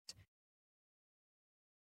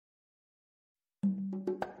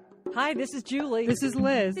Hi, this is Julie. This is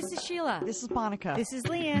Liz. This is Sheila. This is Monica. This is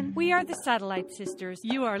Leanne. We are the Satellite Sisters.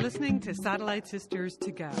 You are listening to Satellite Sisters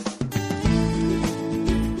to Go.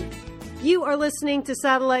 You are listening to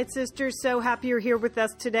Satellite Sisters. So happy you're here with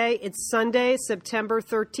us today. It's Sunday, September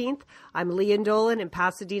 13th. I'm Leanne Dolan in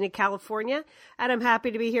Pasadena, California, and I'm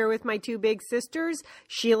happy to be here with my two big sisters.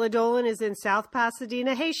 Sheila Dolan is in South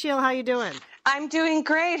Pasadena. Hey, Sheila, how you doing? I'm doing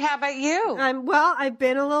great. How about you? Well, I've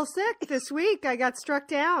been a little sick this week. I got struck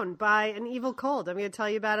down by an evil cold. I'm going to tell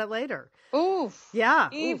you about it later. Oof. Yeah.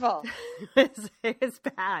 Evil. It's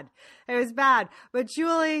bad. It was bad. But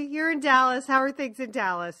Julie, you're in Dallas. How are things in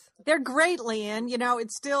Dallas? They're great, Leanne. You know,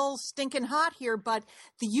 it's still stinking hot here, but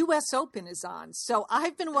the U.S. Open is on. So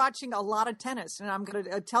I've been watching a lot of tennis, and I'm going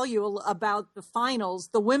to tell you about the finals,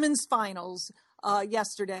 the women's finals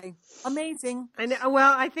yesterday. Amazing. I know.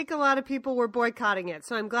 Well, I think a lot of people were boycotting it,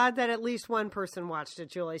 so I'm glad that at least one person watched it,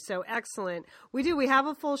 Julie. So excellent. We have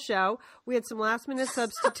a full show. We had some last minute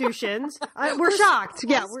substitutions. We're shocked.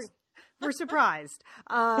 Yeah, we're surprised.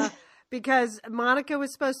 Because Monica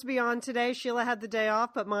was supposed to be on today. Sheila had the day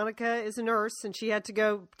off, but Monica is a nurse and she had to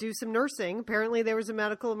go do some nursing. Apparently there was a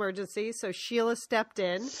medical emergency, so Sheila stepped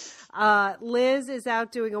in. Liz is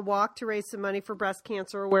out doing a walk to raise some money for breast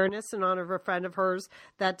cancer awareness in honor of a friend of hers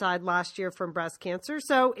that died last year from breast cancer.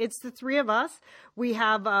 So it's the three of us. We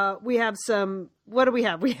have some, what do we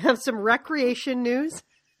have? We have some recreation news.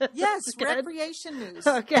 Yes, recreation news.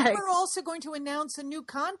 Okay. And we're also going to announce a new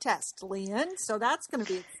contest, Leanne, so that's going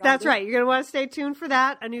to be exciting. That's right. You're going to want to stay tuned for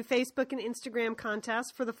that. A new Facebook and Instagram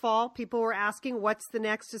contest for the fall. People were asking, what's the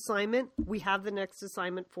next assignment? We have the next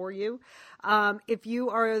assignment for you. If you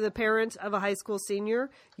are the parent of a high school senior,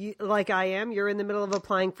 like I am, you're in the middle of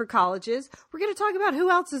applying for colleges. We're going to talk about who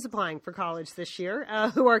else is applying for college this year,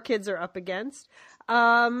 who our kids are up against.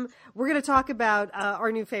 We're going to talk about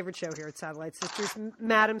our new favorite show here at Satellite Sisters,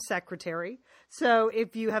 Madam Secretary. So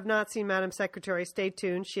if you have not seen Madam Secretary, stay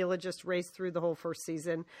tuned. Sheila just raced through the whole first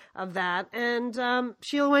season of that. And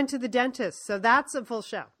Sheila went to the dentist. So that's a full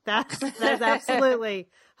show. That's absolutely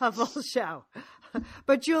a full show.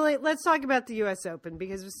 But Julie, let's talk about the U.S. Open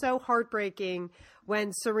because it was so heartbreaking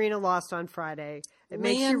when Serena lost on Friday.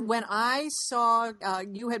 When I saw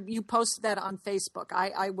you posted that on Facebook,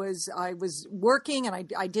 I was working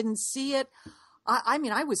and I didn't see it. I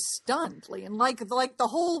mean, I was stunned, and like the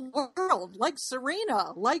whole world, like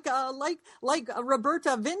Serena, like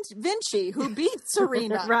Roberta Vinci, who beat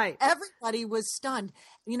Serena. Right. Everybody was stunned,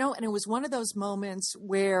 and it was one of those moments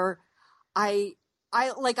where I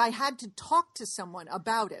had to talk to someone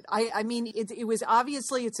about it. I mean, it was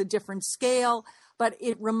obviously it's a different scale, but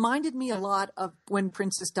it reminded me a lot of when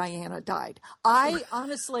Princess Diana died. I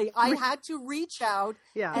had to reach out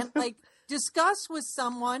and discuss with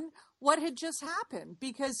someone what had just happened,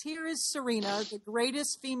 because here is Serena, the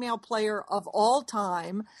greatest female player of all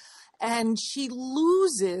time, and she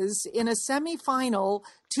loses in a semifinal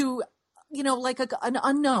to, an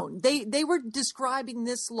unknown. They were describing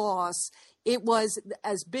this loss. It was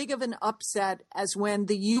as big of an upset as when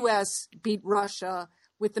the U.S. beat Russia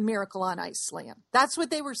with the Miracle on Ice Slam. That's what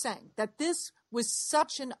they were saying, that this was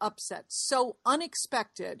such an upset, so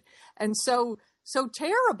unexpected and so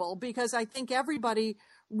terrible, because I think everybody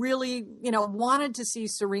really, wanted to see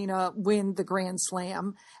Serena win the Grand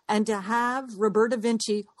Slam, and to have Roberta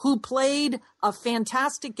Vinci, who played a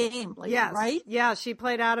fantastic game, right? Yeah, she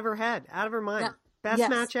played out of her head, out of her mind. Yeah. Best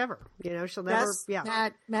match ever. She'll never. Best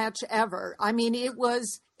match ever. I mean, it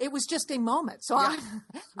was just a moment. So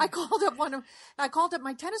I called up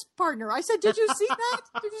my tennis partner. I said, "Did you see that?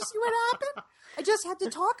 Did you see what happened?" I just had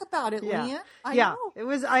to talk about it, Leanne. I know. It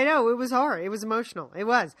was hard. It was emotional. It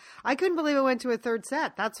was. I couldn't believe it went to a third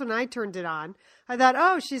set. That's when I turned it on. I thought,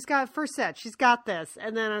 oh, she's got first set. She's got this.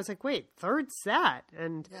 And then I was like, wait, third set.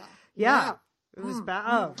 And it was bad.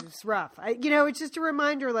 Oh, it was rough. It's just a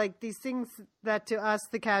reminder, like these things that to us,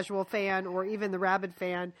 the casual fan or even the rabid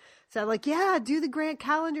fan, said do the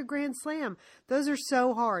Grand Slam. Those are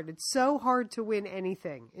so hard. It's so hard to win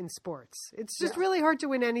anything in sports. It's just really hard to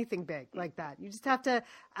win anything big like that. You just have to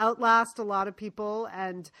outlast a lot of people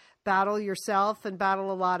and battle yourself and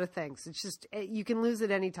battle a lot of things. It's just, you can lose at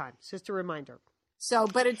any time. It's just a reminder. So,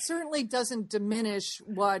 but it certainly doesn't diminish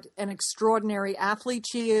what an extraordinary athlete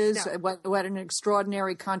she is, what an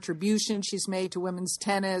extraordinary contribution she's made to women's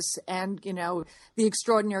tennis, and, the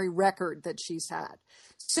extraordinary record that she's had.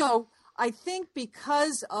 So I think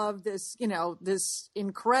because of this, this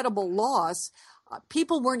incredible loss,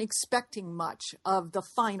 people weren't expecting much of the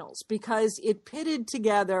finals, because it pitted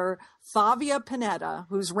together Flavia Pennetta,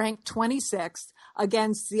 who's ranked 26th,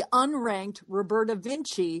 against the unranked Roberta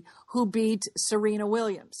Vinci, who beat Serena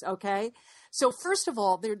Williams. Okay. So first of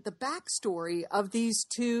all, the backstory of these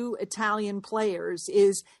two Italian players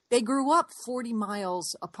is they grew up 40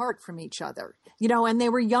 miles apart from each other, and they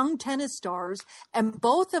were young tennis stars, and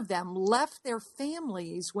both of them left their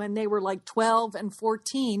families when they were like 12 and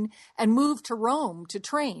 14 and moved to Rome to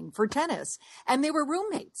train for tennis. And they were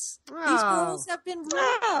roommates. Oh. These girls have been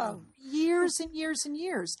roommates for years and years and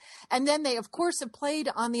years. And then they, of course, have played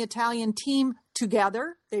on the Italian team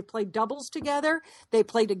together. They played doubles together. They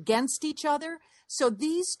played against each other. So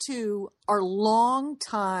these two are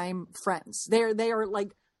longtime friends. They are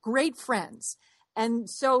like great friends. And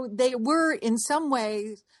so they were in some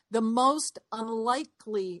ways the most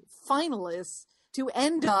unlikely finalists to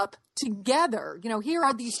end up together. Here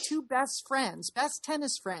are these two best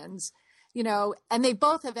tennis friends, and they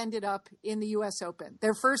both have ended up in the U.S. Open,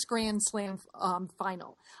 their first Grand Slam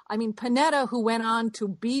final. I mean, Panetta, who went on to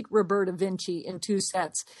beat Roberta Vinci in 2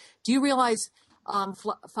 sets. Do you realize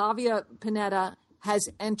Flavia Panetta has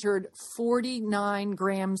entered 49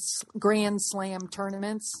 Grand Slam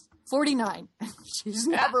tournaments? 49. She's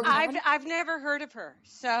never won. I've never heard of her.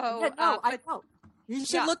 So I know. You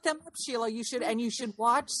should look them up, Sheila. You should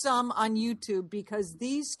watch some on YouTube, because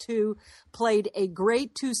these two played a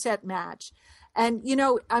great 2-set match. And,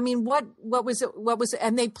 what was it?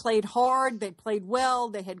 And they played hard. They played well.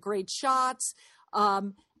 They had great shots.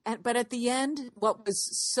 But at the end, what was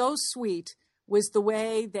so sweet was the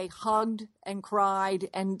way they hugged and cried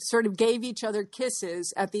and sort of gave each other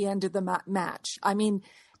kisses at the end of the match. I mean,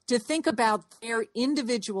 to think about their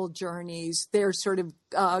individual journeys, their sort of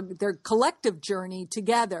their collective journey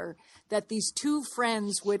together, that these two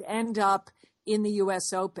friends would end up in the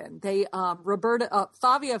U.S. Open.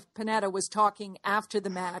 Flavia Panetta was talking after the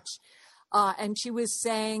match, and she was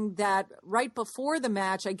saying that right before the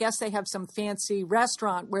match, I guess they have some fancy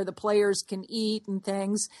restaurant where the players can eat and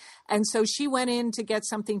things. And so she went in to get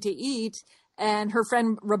something to eat, and her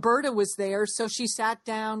friend Roberta was there. So she sat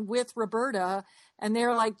down with Roberta, and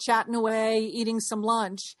they're like chatting away, eating some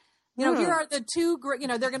lunch. Here are the two,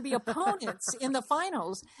 they're going to be opponents in the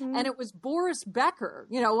finals. And it was Boris Becker,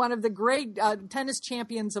 one of the great tennis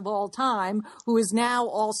champions of all time, who is now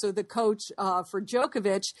also the coach for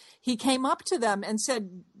Djokovic. He came up to them and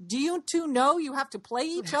said, "Do you two know you have to play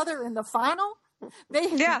each other in the final?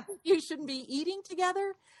 You shouldn't be eating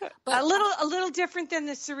together." But a little different than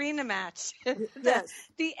the Serena match.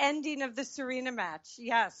 The ending of the Serena match.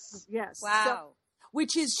 Yes. Wow. So,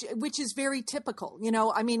 which is very typical.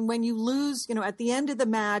 I mean, when you lose, at the end of the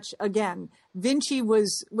match, again, Vinci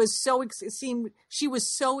was so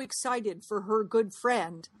excited for her good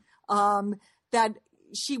friend that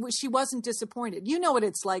she wasn't disappointed. You know what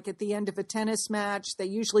it's like at the end of a tennis match. They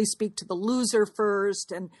usually speak to the loser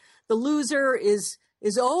first, and the loser is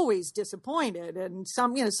always disappointed and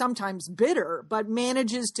sometimes bitter, but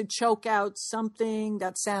manages to choke out something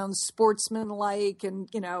that sounds sportsmanlike and,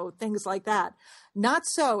 things like that. Not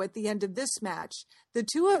so at the end of this match. The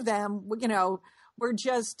two of them, were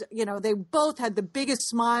just, they both had the biggest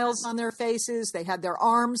smiles on their faces. They had their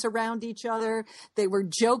arms around each other. They were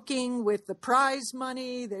joking with the prize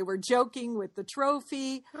money. They were joking with the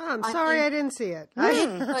trophy. Oh, I'm sorry I didn't see it.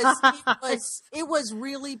 It was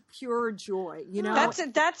really pure joy, That's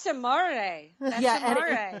amore. That's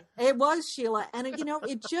amore. It was, Sheila. And,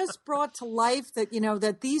 it just brought to life that,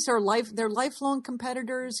 that these are they're lifelong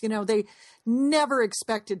competitors. They never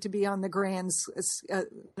expected to be on the grand,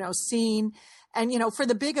 scene. And, for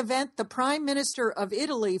the big event, the Prime Minister of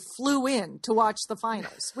Italy flew in to watch the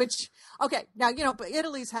finals, which, okay, now, but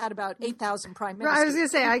Italy's had about 8,000 prime ministers. I was going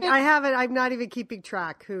to say, I'm not even keeping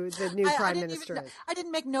track who the new Prime Minister is. I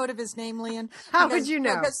didn't make note of his name, Lian. How would you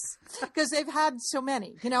know? Because they've had so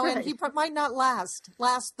many, right. And he might not last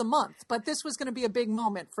the month, but this was going to be a big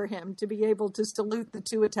moment for him to be able to salute the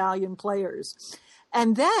two Italian players.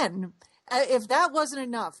 And then, if that wasn't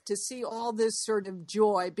enough to see all this sort of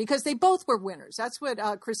joy, because they both were winners. That's what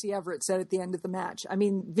Chrissy Everett said at the end of the match. I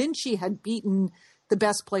mean, Vinci had beaten the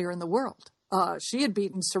best player in the world. She had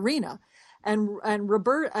beaten Serena, and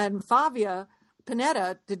Flavia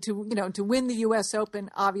Panetta to win the U.S. Open.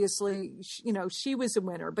 Obviously, she was a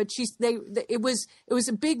winner, but it was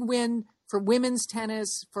a big win for women's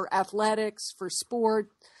tennis, for athletics, for sport,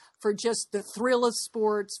 for just the thrill of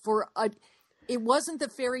sports, It wasn't the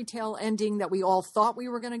fairy tale ending that we all thought we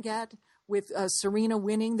were going to get with Serena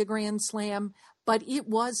winning the Grand Slam, but it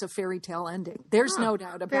was a fairy tale ending. There's no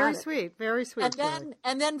doubt about very it. Sweet, very sweet.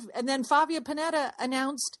 And then Flavia Panetta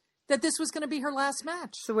announced that this was going to be her last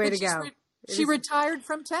match. It's the way to go. She retired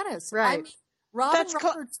from tennis. Right. I mean, Robin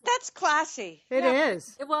Roberts. That's classy. It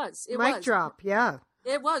is. It was. Mic drop. Yeah.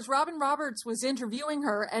 It was. Robin Roberts was interviewing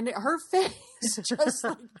her, and her face just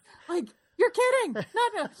like You're kidding.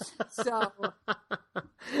 No. So,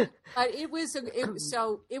 but it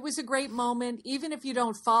was a great moment. Even if you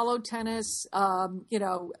don't follow tennis,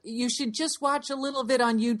 you should just watch a little bit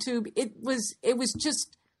on YouTube. It was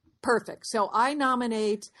just perfect. So I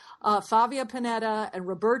nominate Fabia Panetta and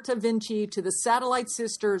Roberta Vinci to the Satellite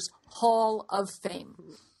Sisters Hall of Fame.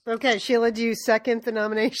 Okay, Sheila, do you second the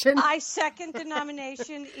nomination? I second the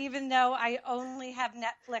nomination, even though I only have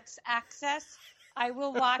Netflix access. I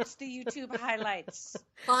will watch the YouTube highlights.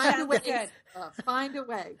 Find a way. Good. Find a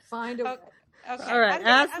way. Okay. All right.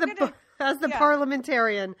 As the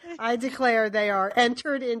parliamentarian, I declare they are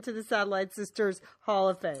entered into the Satellite Sisters Hall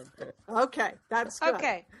of Fame. Okay, that's good.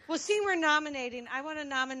 Okay. Well, see, we're nominating. I want to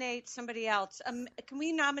nominate somebody else. Can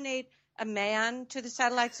we nominate a man to the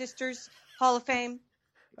Satellite Sisters Hall of Fame?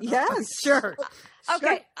 Yes. Sure.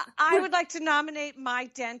 Okay. I would like to nominate my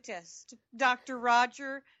dentist, Dr.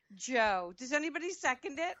 Roger Joe. Does anybody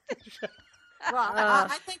second it? Well,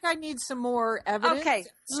 I think I need some more evidence. Okay.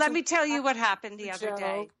 Let me tell you what happened the other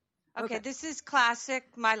day. Okay. This is classic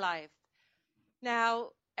my life.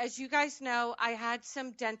 Now, as you guys know, I had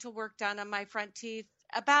some dental work done on my front teeth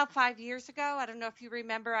about 5 years ago. I don't know if you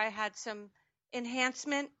remember, I had some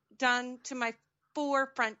enhancement done to my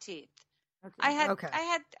 4 front teeth. Okay. I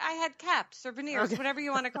had caps or veneers, whatever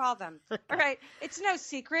you want to call them. All right. It's no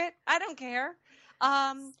secret. I don't care.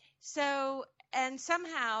 So, and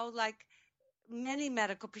somehow, like many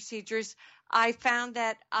medical procedures, I found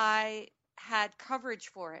that I had coverage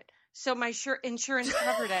for it. So my insurance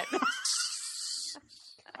covered it.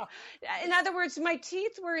 In other words, my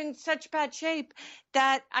teeth were in such bad shape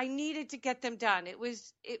that I needed to get them done. It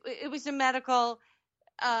was a medical,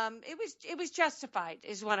 it was justified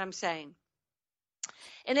is what I'm saying.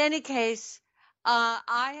 In any case,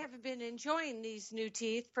 I have been enjoying these new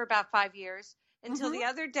teeth for about 5 years until the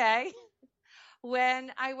other day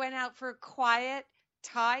when I went out for a quiet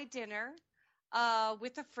Thai dinner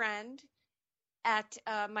with a friend at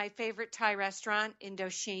my favorite Thai restaurant,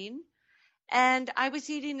 Indochine. And I was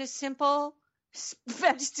eating a simple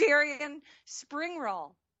vegetarian spring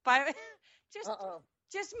roll.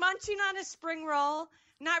 Just munching on a spring roll,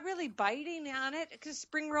 not really biting on it because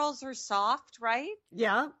spring rolls are soft, right?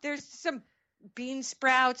 Yeah. There's some bean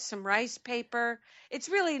sprouts, some rice paper. It's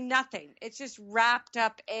really nothing. It's just wrapped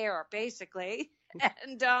up air, basically.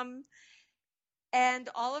 And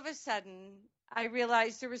all of a sudden, I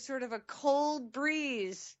realized there was sort of a cold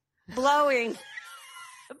breeze blowing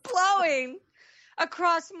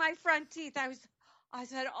across my front teeth. I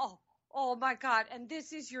said, oh my God. And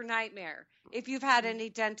this is your nightmare. If you've had any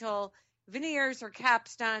dental veneers or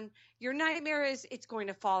caps done, your nightmare is it's going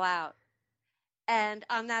to fall out. And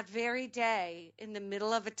on that very day, in the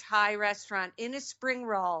middle of a Thai restaurant, in a spring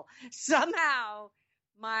roll, somehow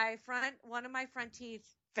one of my front teeth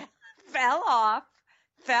fell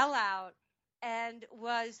out, and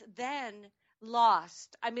was then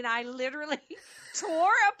lost. I mean, I literally tore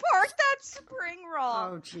apart that spring roll.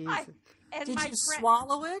 Oh, jeez. Did you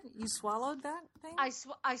swallow it? You swallowed that thing?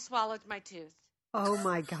 I swallowed my tooth. Oh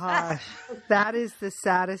my gosh. That is the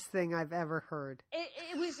saddest thing I've ever heard.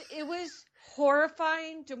 It was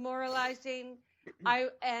horrifying, demoralizing.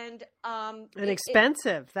 And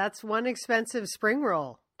expensive. That's one expensive spring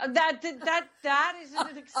roll. That is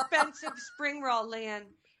an expensive spring roll, Leanne.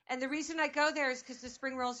 And the reason I go there is because the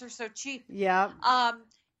spring rolls are so cheap. Yeah.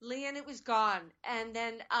 Leanne, it was gone. And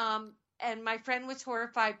then, and my friend was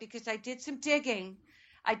horrified because I did some digging.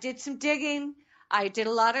 I did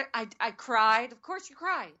a lot of, I cried. Of course you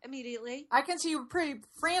cry immediately. I can see you were pretty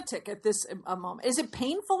frantic at this moment. Is it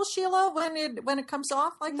painful, Sheila, when it comes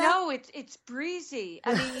off like that? No, it's breezy.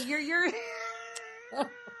 I mean, you're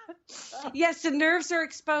yes, the nerves are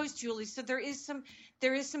exposed, Julie. So there is some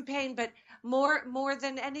pain, but more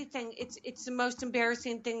than anything, it's the most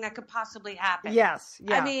embarrassing thing that could possibly happen. Yes.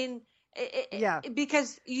 Yeah. I mean,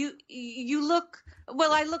 because you look,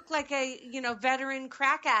 well, I look like a, veteran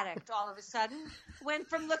crack addict all of a sudden. Went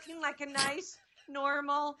from looking like a nice,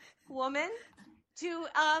 normal woman to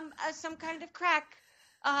some kind of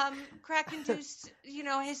crack-induced,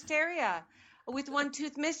 hysteria with one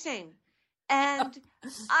tooth missing. And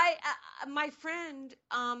my friend,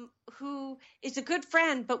 who is a good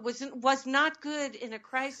friend, but was not good in a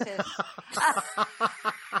crisis,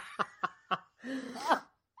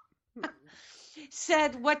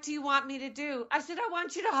 said, "What do you want me to do?" I said, "I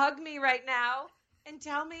want you to hug me right now and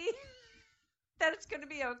tell me that it's going to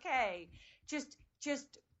be okay. Just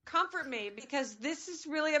comfort me because this is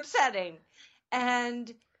really upsetting."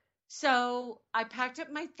 And so I packed up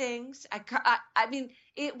my things. I mean,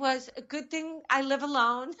 it was a good thing I live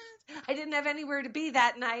alone. I didn't have anywhere to be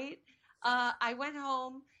that night. I went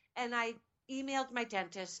home and I emailed my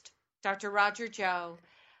dentist, Dr. Roger Joe,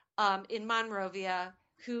 in Monrovia,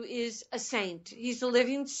 who is a saint. He's a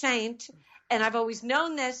living saint. And I've always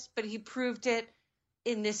known this, but he proved it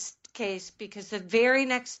in this case because the very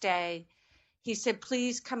next day, he said,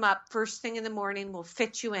 please come up first thing in the morning. We'll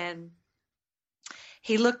fit you in.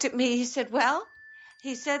 He looked at me. He said,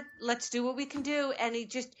 let's do what we can do. And the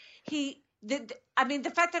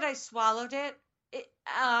fact that I swallowed it,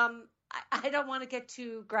 I don't want to get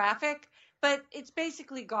too graphic, but it's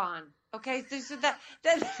basically gone. Okay.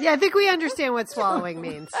 Yeah, I think we understand what swallowing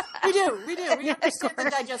means. We do. We understand the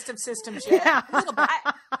digestive system, Jen. Yeah. A little bit.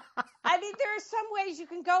 I mean, there are some ways you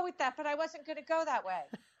can go with that, but I wasn't going to go that way.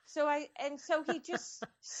 So he just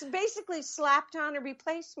basically slapped on a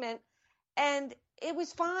replacement, and it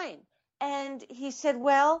was fine. And he said,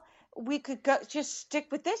 well, we could just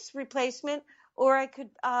stick with this replacement, or I'd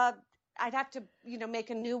have to, make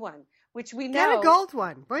a new one, which we know. Get a gold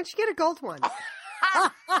one. Why don't you get a gold one?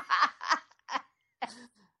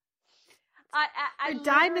 I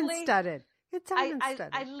diamond studded. It's diamond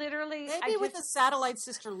studded. I literally. Maybe with the Satellite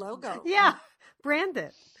Sister logo. Yeah. Brand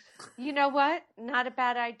it. You know what? Not a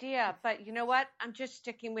bad idea. But you know what? I'm just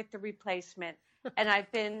sticking with the replacement. And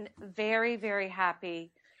I've been very, very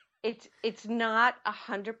happy. It's not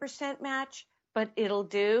 100% match, but it'll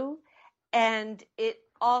do. And it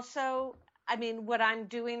also, what I'm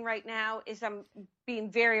doing right now is I'm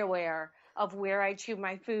being very aware of where I chew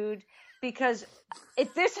my food, because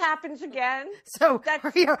if this happens again, so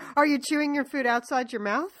are you chewing your food outside your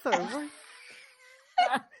mouth? Or what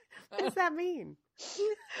does that mean?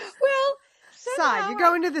 Well, side. You're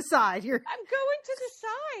going to the side. I'm going to the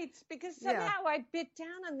sides because somehow I bit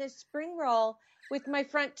down on this spring roll with my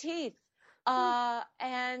front teeth. Again,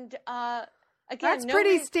 that's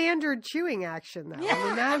pretty standard chewing action, though.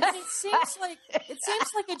 Yeah, it seems like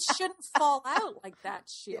it shouldn't fall out like that,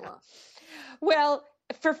 Sheila. Yeah. Well,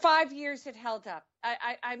 for 5 years it held up.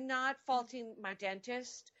 I'm not faulting my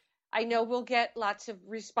dentist. I know we'll get lots of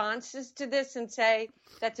responses to this and say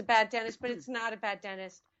that's a bad dentist, but it's not a bad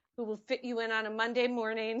dentist who will fit you in on a Monday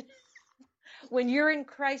morning when you're in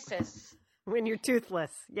crisis. When you're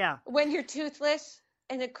toothless, yeah. When you're toothless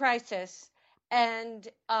in a crisis, and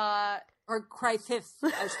or crisis,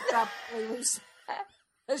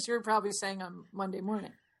 as you're probably saying on Monday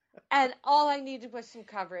morning. And all I needed was some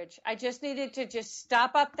coverage. I just needed to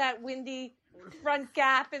stop up that windy front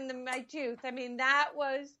gap in my tooth. That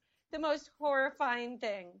was the most horrifying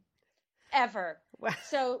thing ever. Wow.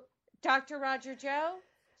 So, Dr. Roger Joe,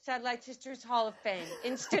 Satellite Sisters Hall of Fame,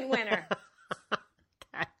 instant winner.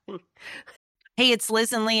 Hey, it's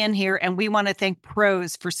Liz and Leanne here, and we want to thank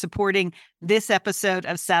Prose for supporting this episode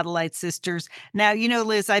of Satellite Sisters. Now,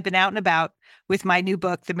 Liz, I've been out and about with my new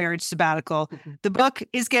book, The Marriage Sabbatical. The book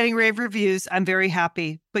is getting rave reviews. I'm very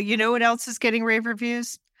happy. But you know what else is getting rave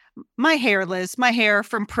reviews? My hair, Liz. My hair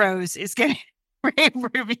from Prose is getting rave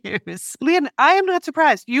reviews. Leanne, I am not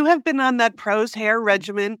surprised. You have been on that Prose hair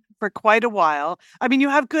regimen for quite a while. You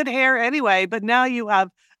have good hair anyway, but now you have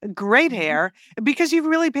great hair because you've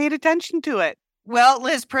really paid attention to it. Well,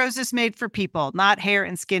 Liz, Prose is made for people, not hair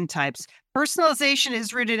and skin types. Personalization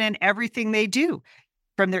is rooted in everything they do,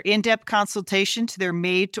 from their in-depth consultation to their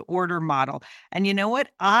made-to-order model. And you know what?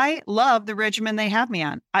 I love the regimen they have me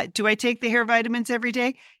on. Do I take the hair vitamins every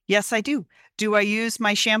day? Yes, I do. Do I use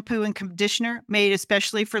my shampoo and conditioner made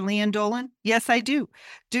especially for Leanne Dolan? Yes, I do.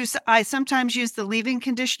 Do I sometimes use the leave-in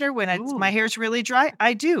conditioner when my hair's really dry?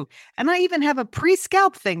 I do. And I even have a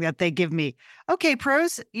pre-scalp thing that they give me. Okay,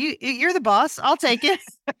 Prose, you're the boss. I'll take it.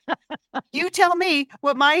 You tell me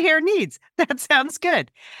what my hair needs. That sounds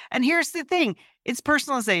good. And here's the thing. It's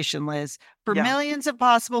personalization, Liz. For millions of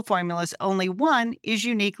possible formulas, only one is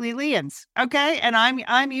uniquely Leanne's. Okay? And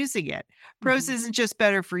I'm using it. Prose isn't just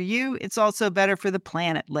better for you, it's also better for the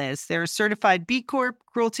planet, Liz. They're a certified B Corp,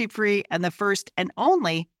 cruelty-free, and the first and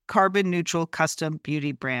only carbon-neutral custom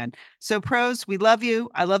beauty brand. So Prose, we love you.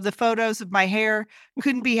 I love the photos of my hair.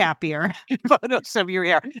 Couldn't be happier. Photos of your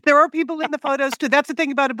hair. There are people in the photos too. That's the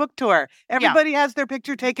thing about a book tour. Everybody has their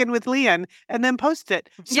picture taken with Leanne and then post it.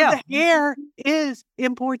 So the hair is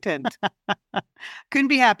important. Couldn't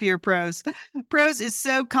be happier, Prose. Prose is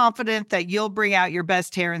so confident that you'll bring out your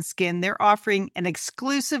best hair and skin. They're offering an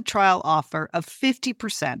exclusive trial offer of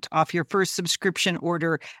 50% off your first subscription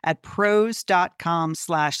order at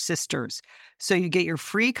prose.com/sisters. So you get your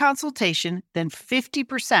free consultation, then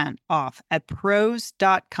 50% off at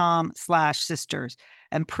prose.com/sisters.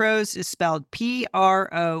 And Prose is spelled Prose.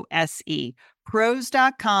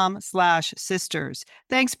 Prose.com/sisters.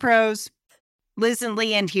 Thanks, Prose. Liz and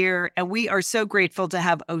Leanne here, and we are so grateful to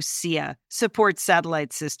have Osea support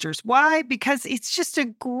Satellite Sisters. Why? Because it's just a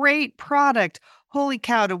great product. Holy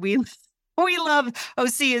cow, do we love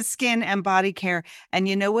Osea's skin and body care. And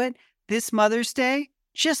you know what? This Mother's Day,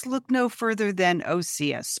 just look no further than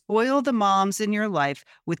Osea. Spoil the moms in your life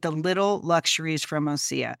with the little luxuries from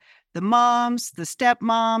Osea. The moms, the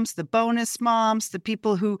stepmoms, the bonus moms, the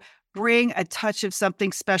people who bring a touch of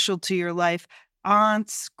something special to your life.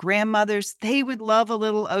 Aunts, grandmothers, they would love a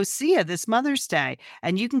little Osea this Mother's Day.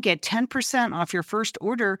 And you can get 10% off your first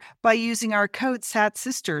order by using our code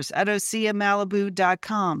SATSisters at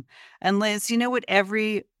OseaMalibu.com. And Liz, you know what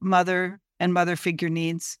every mother and mother figure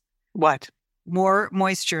needs? What? More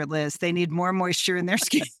moisture, Liz. They need more moisture in their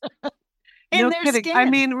skin. No kidding. I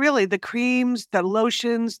mean, really, the creams, the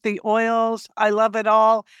lotions, the oils, I love it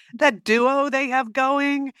all. That duo they have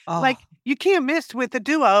going, like you can't miss with the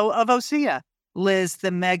duo of Osea. Liz,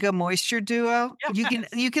 the Mega Moisture Duo. Yes.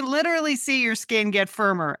 You can literally see your skin get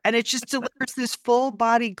firmer, and it just delivers this full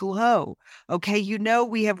body glow. Okay, you know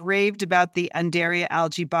we have raved about the Undaria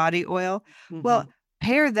Algae Body Oil. Mm-hmm. Well,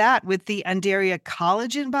 pair that with the Undaria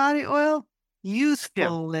Collagen Body Oil.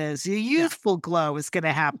 Youthful, Liz. Your youthful glow is going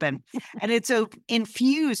to happen. And it's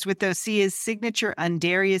infused with Osea's signature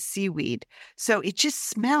Undaria seaweed. So it just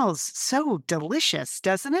smells so delicious,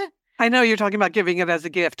 doesn't it? I know you're talking about giving it as a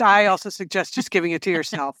gift. I also suggest just giving it to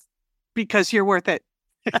yourself because you're worth it.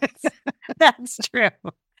 That's true.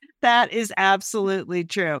 That is absolutely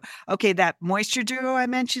true. Okay, that Moisture Duo I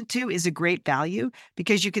mentioned too is a great value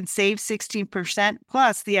because you can save 16%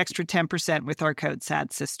 plus the extra 10% with our code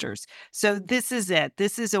SADSisters. So this is it.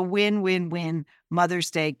 This is a win-win-win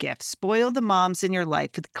Mother's Day gift. Spoil the moms in your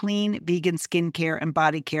life with clean vegan skincare and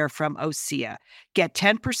body care from Osea. Get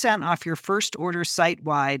 10% off your first order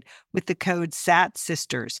site-wide with the code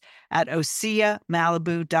SATSisters at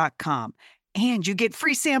OseaMalibu.com. And you get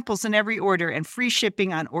free samples in every order and free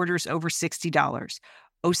shipping on orders over $60.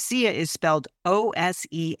 Osea is spelled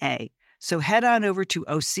O-S-E-A. So head on over to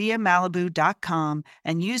OseaMalibu.com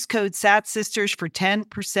and use code SATSisters for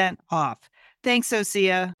 10% off. Thanks,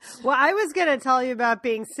 Osea. Well, I was going to tell you about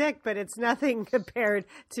being sick, but it's nothing compared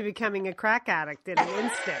to becoming a crack addict in an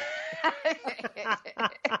instant.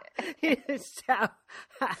 So,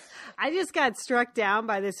 I just got struck down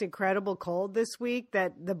by this incredible cold this week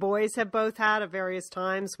that the boys have both had at various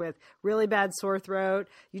times with really bad sore throat.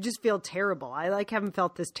 You just feel terrible. I haven't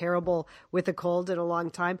felt this terrible with a cold in a long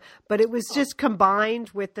time, but it was just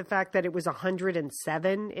combined with the fact that it was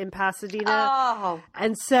 107 in Pasadena. Oh.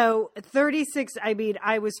 And so 36, I mean,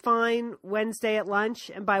 I was fine Wednesday at lunch,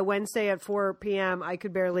 and by Wednesday at 4 p.m., I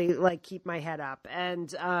could barely keep my head up.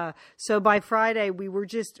 And so by Friday, we were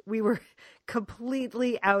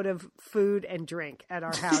completely out of food and drink at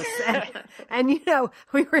our house. and we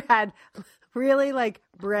had really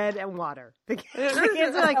bread and water. The kids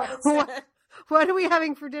are like, what are we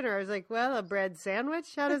having for dinner? I was like, well, a bread sandwich.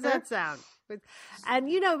 How does that sound? And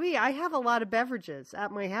me, I have a lot of beverages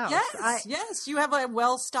at my house. Yes. You have a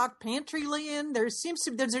well-stocked pantry, Leanne.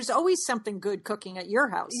 There's always something good cooking at your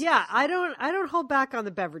house. Yeah, I don't hold back on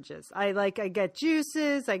the beverages. I get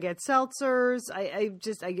juices, I get seltzers, I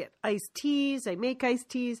get iced teas, I make iced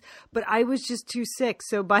teas, but I was just too sick.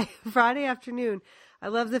 So by Friday afternoon, I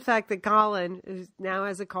love the fact that Colin, who now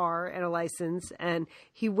has a car and a license, and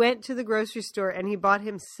he went to the grocery store and he bought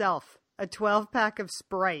himself a 12-pack of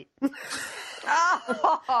Sprite.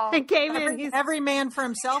 And came in. Every man for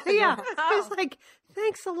himself. Yeah. I was like,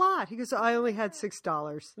 thanks a lot. He goes, I only had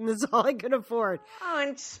 $6 and that's all I could afford. Oh,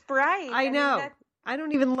 and Sprite. I know. I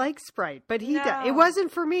don't even like Sprite, but he does. It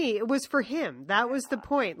wasn't for me. It was for him. That was the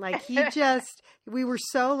point. We were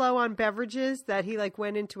so low on beverages that he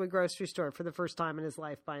went into a grocery store for the first time in his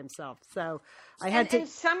life by himself. So And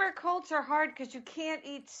summer colds are hard because you can't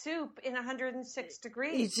eat soup in 106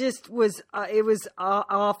 degrees. It just was, it was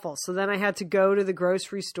awful. So then I had to go to the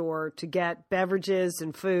grocery store to get beverages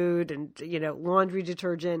and food and, laundry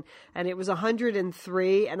detergent. And it was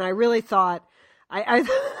 103. And I really thought, I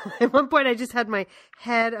at one point I just had my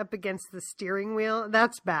head up against the steering wheel.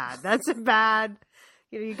 That's bad. That's bad.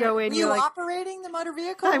 You go in. Were you operating the motor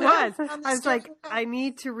vehicle? I was. I was like, I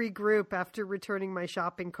need to regroup after returning my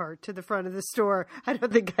shopping cart to the front of the store. I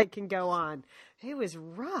don't think I can go on. It was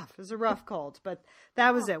rough. It was a rough cold, but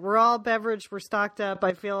that was it. We're all beverage. We're stocked up.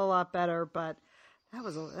 I feel a lot better, but that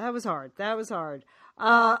was hard. That was hard.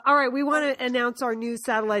 All right, we want to announce our new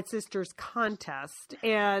Satellite Sisters contest,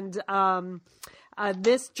 and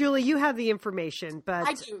this, Julie, you have the information, but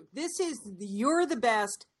I do. This is You're the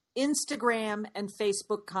Best Instagram, and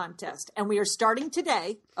Facebook contest. And we are starting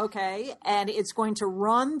today, okay? And it's going to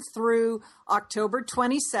run through October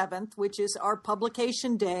 27th, which is our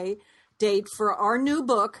publication date for our new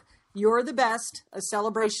book, You're the Best, A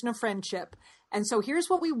Celebration of Friendship. And so here's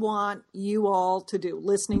what we want you all to do,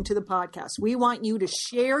 listening to the podcast. We want you to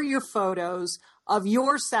share your photos of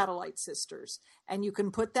your satellite sisters. And you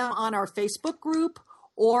can put them on our Facebook group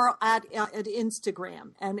or at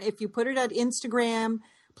Instagram. And if you put it at Instagram,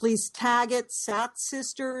 please tag it Sat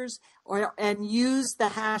Sisters and use the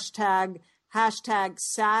hashtag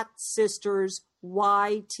Sat Sisters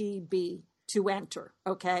YTB to enter.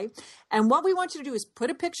 Okay. And what we want you to do is put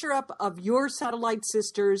a picture up of your satellite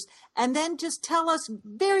sisters and then just tell us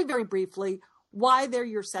very, very briefly why they're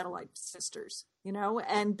your satellite sisters,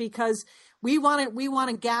 and because we want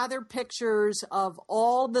to gather pictures of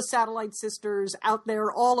all the satellite sisters out there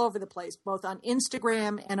all over the place, both on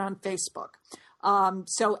Instagram and on Facebook.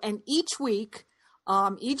 And each week,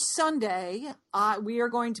 each Sunday, we are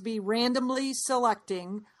going to be randomly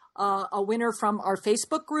selecting a winner from our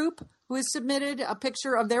Facebook group who has submitted a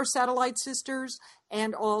picture of their satellite sisters,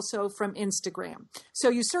 and also from Instagram. So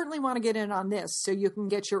you certainly want to get in on this so you can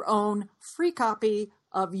get your own free copy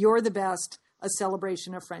of You're the Best, A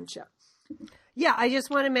Celebration of Friendship. Yeah, I just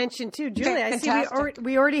want to mention too, Julie, I see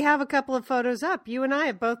we already have a couple of photos up. You and I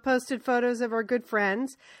have both posted photos of our good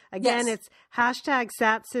friends. Again, It's hashtag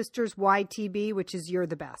Sat Sisters YTB, which is You're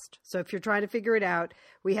the Best. So if you're trying to figure it out,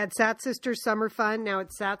 we had Sat Sisters Summer Fun. Now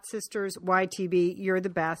it's Sat Sisters YTB, You're the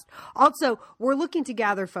Best. Also, we're looking to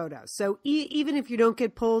gather photos. So even if you don't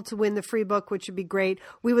get pulled to win the free book, which would be great,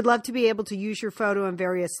 we would love to be able to use your photo in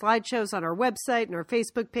various slideshows on our website and our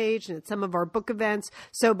Facebook page and at some of our book events.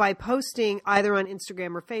 So by posting either on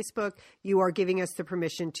Instagram or Facebook, you are giving us the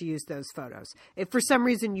permission to use those photos. If for some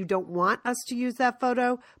reason you don't want us to use that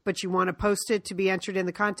photo, but you want to post it to be entered in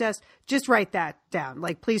the contest, just write that down.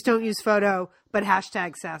 Like, please don't use photo, but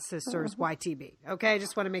hashtag Sat Sisters YTB. Okay, I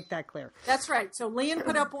just want to make that clear. That's right. So Leanne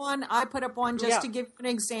put up one, I put up one just to give an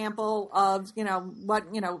example of, what,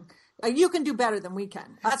 you can do better than we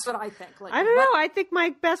can. That's what I think. I don't know. I think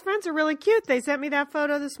my best friends are really cute. They sent me that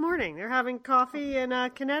photo this morning. They're having coffee in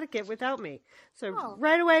Connecticut without me. So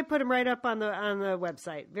right away, put them right up on the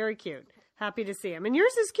website. Very cute. Happy to see them. And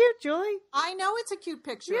yours is cute, Julie. I know it's a cute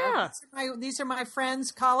picture. Yeah. These are my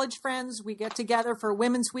friends, college friends. We get together for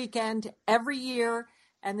Women's Weekend every year.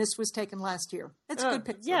 And this was taken last year. It's a good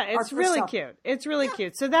picture. Yeah, it's really cute. It's really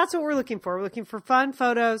cute. So that's what we're looking for. We're looking for fun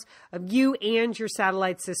photos of you and your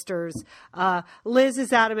satellite sisters. Liz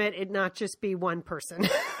is adamant it not just be one person.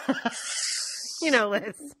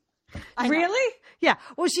 Liz. Really? Yeah.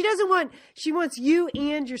 Well, she wants you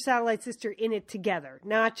and your satellite sister in it together,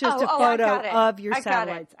 not just a photo of your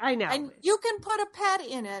satellites. I know. And you can put a pet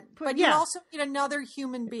in it, but you also need another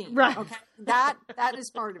human being. Right. Okay. That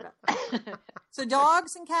is part of it. So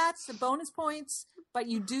dogs and cats, the bonus points, but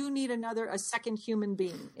you do need a second human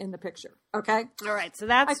being in the picture. Okay. All right. So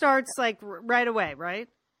that starts right away, right?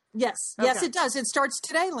 Yes. Okay. Yes, it does. It starts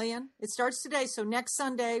today, Leanne. It starts today. So next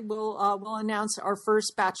Sunday, we'll announce our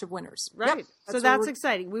first batch of winners. Right. Yep. So that's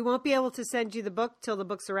exciting. We won't be able to send you the book till the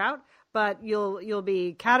books are out, but you'll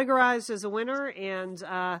be categorized as a winner, and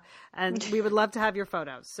we would love to have your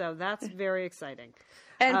photos. So that's very exciting.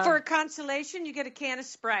 And for a consolation, you get a can of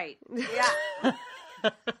Sprite. Yeah.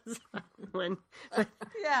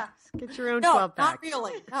 Yeah. Get your own 12 pack. Not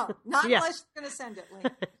really. No, not unless you're going to send it,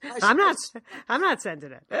 Lynn. I'm not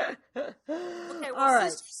sending it. Okay, well, all right.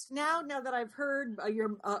 Sisters, now that I've heard your,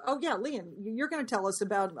 Leanne, you're going to tell us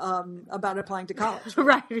about applying to college.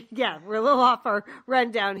 Right. Yeah. We're a little off our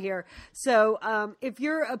rundown here. So, if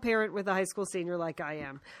you're a parent with a high school senior like I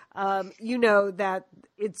am, you know that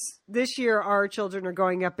this year our children are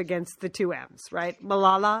going up against the two M's, right?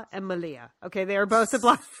 Malala and Malia. Okay. They are both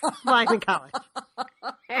applying to college.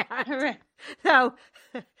 So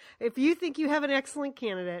if you think you have an excellent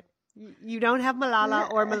candidate, you don't have Malala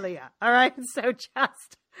or Malia. All right. So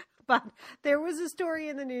but there was a story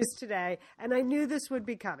in the news today, and I knew this would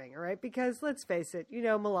be coming, all right? Because let's face it,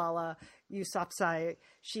 Malala Yousafzai,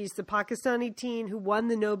 she's the Pakistani teen who won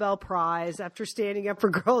the Nobel Prize after standing up for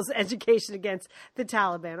girls' education against the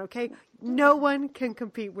Taliban, okay? No one can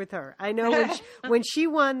compete with her. I know when she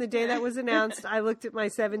won the day that was announced, I looked at my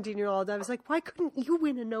 17-year-old. I was like, why couldn't you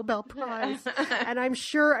win a Nobel Prize? And I'm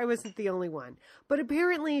sure I wasn't the only one. But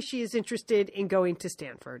apparently she is interested in going to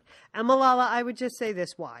Stanford. And Malala, I would just say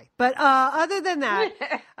this, why? But other than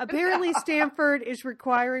that, apparently Stanford is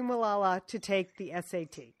requiring Malala to take the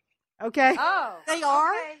SAT. Okay? Oh. They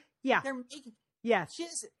are? Okay. Yeah. They're making... Yes.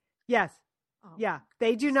 She's... Yes. Oh. Yeah,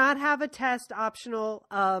 they do not have a test optional.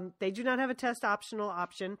 They do not have a test optional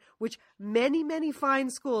option, which many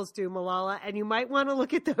fine schools do, Malala. And you might want to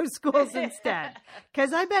look at those schools instead,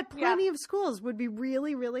 because I bet plenty of schools would be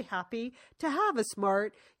really happy to have a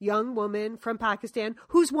smart young woman from Pakistan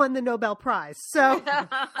who's won the Nobel Prize. So,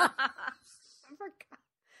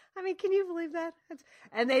 I mean, can you believe that?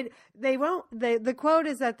 And they won't. The quote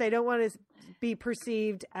is that they don't want to be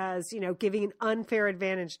perceived as giving an unfair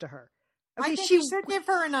advantage to her. Okay, I think you should give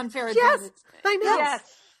her an unfair advantage. Yes, I know. Yes.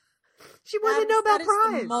 She won the Nobel Prize.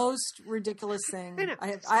 That is the most ridiculous thing.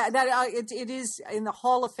 I know. It is in the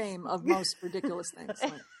Hall of Fame of most ridiculous things.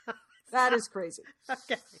 That is crazy.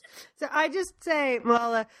 Okay. So I just say,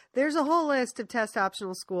 well, there's a whole list of test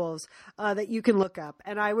optional schools that you can look up.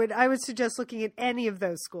 And I would suggest looking at any of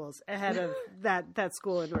those schools ahead of that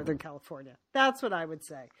school in Northern California. That's what I would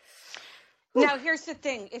say. Now, here's the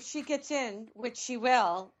thing. If she gets in, which she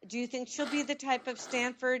will, do you think she'll be the type of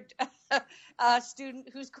Stanford student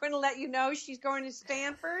who's going to let you know she's going to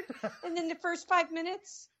Stanford? And in the first 5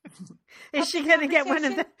 minutes? Is she going to get one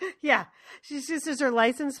of the... Yeah. Is her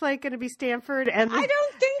license plate going to be Stanford? I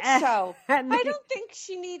don't think so. I don't think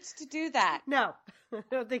she needs to do that. No. I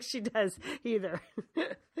don't think she does either.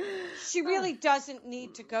 She really doesn't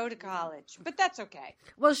need to go to college, but that's okay.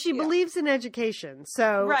 Well, she believes in education,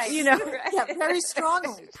 so right. Yeah, very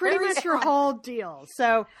strongly. Pretty much her whole deal.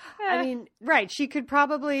 So, I mean, right, she could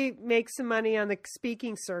probably make some money on the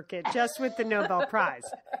speaking circuit just with the Nobel Prize.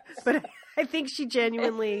 But I think she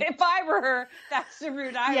genuinely... If I were her, that's the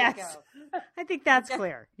route I would go. I think that's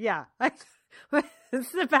clear. Yeah.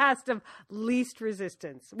 It's the path of least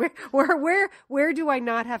resistance. Where do I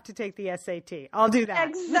not have to take the SAT? I'll do that.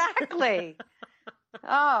 Exactly.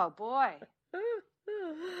 Oh boy.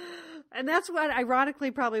 And that's what,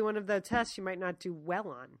 ironically, probably one of the tests you might not do well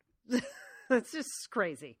on. That's just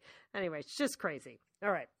crazy. Anyway, it's just crazy.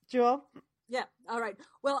 All right, Jewel. Yeah. All right.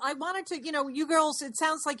 Well, I wanted to, you girls, it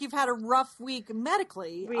sounds like you've had a rough week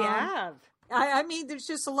medically. We have. I mean, there's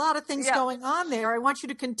just a lot of things going on there. I want you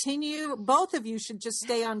to continue. Both of you should just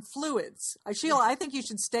stay on fluids. Sheila, I think you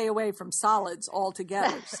should stay away from solids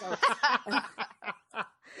altogether. So.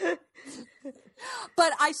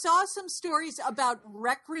 But I saw some stories about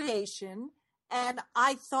recreation, and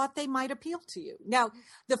I thought they might appeal to you. Now,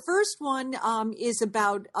 the first one is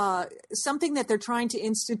about something that they're trying to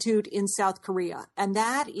institute in South Korea, and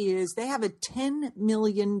that is they have a $10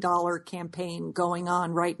 million campaign going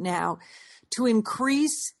on right now to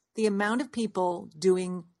increase the amount of people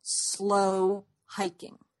doing slow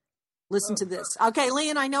hiking. Listen to this. Okay,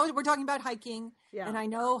 Leon, I know we're talking about hiking, and I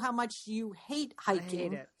know how much you hate hiking. I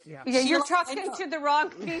hate it. Yeah, you're talking to the wrong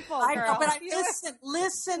people, girl. I know, but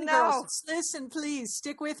listen, girls. Listen, please,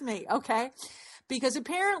 stick with me, okay? Because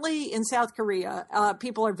apparently in South Korea,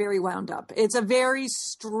 people are very wound up. It's a very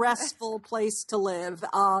stressful place to live.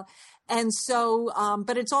 And so,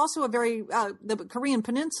 but it's also the Korean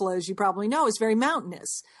peninsula, as you probably know, is very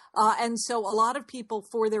mountainous. And so a lot of people,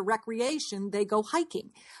 for their recreation, they go hiking,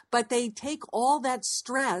 but they take all that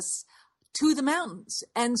stress to the mountains.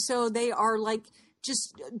 And so they are like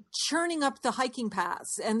just churning up the hiking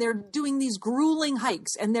paths, and they're doing these grueling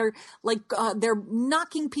hikes, and they're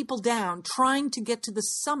knocking people down, trying to get to the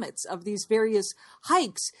summits of these various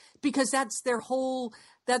hikes, because that's their whole,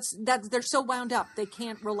 they're so wound up, they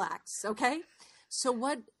can't relax. Okay. So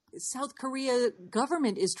what South Korea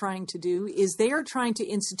government is trying to do is they are trying to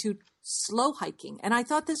institute slow hiking. And I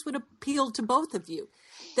thought this would appeal to both of you,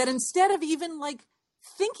 that instead of even like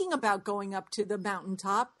thinking about going up to the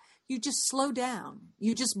mountaintop, you just slow down.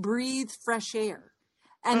 You just breathe fresh air.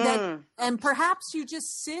 And perhaps you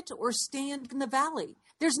just sit or stand in the valley.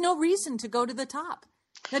 There's no reason to go to the top.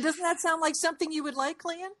 Now, doesn't that sound like something you would like,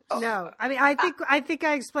 Leon? No. I mean, I think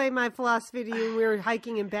I explained my philosophy to you when we were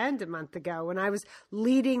hiking in Bend a month ago when I was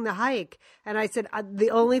leading the hike. And I said,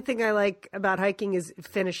 the only thing I like about hiking is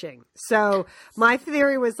finishing. So my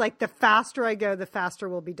theory was like, the faster I go, the faster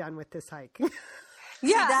we'll be done with this hike.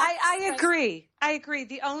 Yeah, I agree. I agree.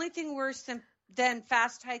 The only thing worse than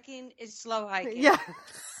fast hiking is slow hiking. Yeah.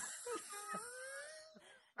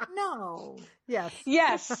 No. Yes.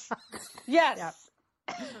 Yes. Yes. Yeah.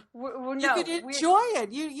 You could enjoy it.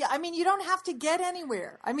 I mean, you don't have to get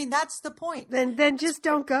anywhere. I mean, that's the point. Then just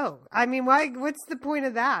don't go. I mean, why? What's the point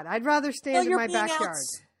of that? I'd rather stand in my backyard.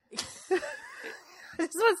 I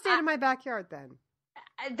just want to stand in my backyard then.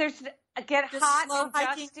 Get just hot slow and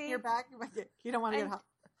hiking dusty. in your back. You don't want to get hot.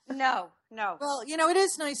 No. Well, it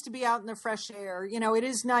is nice to be out in the fresh air. It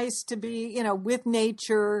is nice to be, with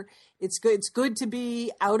nature. It's good. It's good to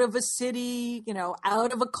be out of a city,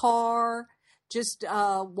 out of a car, just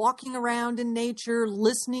walking around in nature,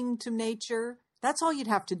 listening to nature. That's all you'd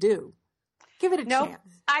have to do. Give it a chance.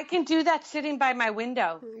 I can do that sitting by my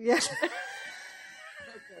window. Yeah.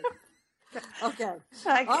 Okay.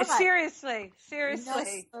 Like, right. Seriously.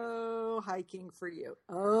 No hiking for you.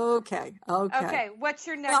 Okay. What's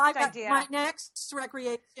your next idea? My next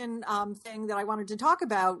recreation thing that I wanted to talk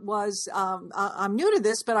about was I'm new to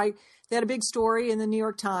this, but they had a big story in the New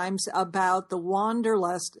York Times about the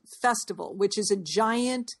Wanderlust Festival, which is a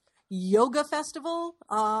giant yoga festival.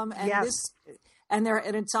 It's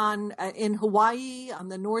on in Hawaii on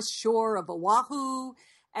the North Shore of Oahu.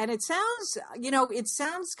 And it sounds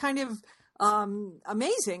kind of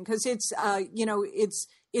amazing because it's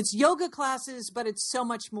yoga classes, but it's so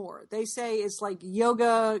much more. They say it's like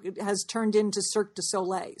yoga has turned into Cirque du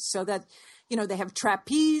Soleil, so that, they have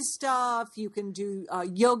trapeze stuff. You can do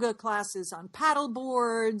yoga classes on paddle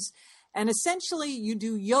boards, and essentially you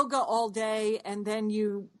do yoga all day and then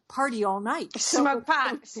you party all night. Smoke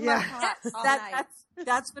pot all night.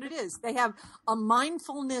 That's what it is. They have a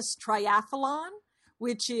mindfulness triathlon,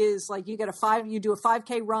 which is like you do a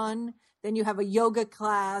 5K run, then you have a yoga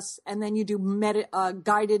class, and then you do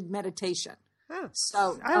guided meditation. Oh,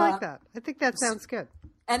 so I like that. I think that sounds good.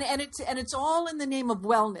 And it's all in the name of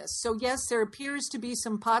wellness. So yes, there appears to be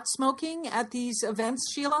some pot smoking at these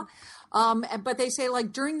events, Sheila. But they say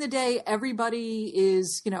like during the day, everybody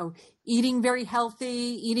is, eating very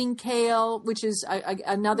healthy, eating kale, which is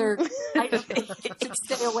another item to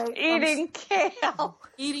stay away from.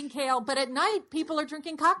 Eating kale. But at night, people are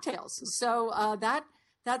drinking cocktails. So that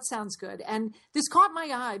sounds good. And this caught my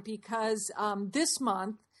eye because this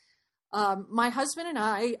month, my husband and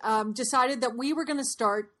I decided that we were going to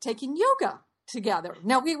start taking yoga together.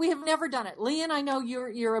 Now, we have never done it. Leanne, I know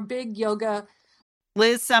you're a big yoga.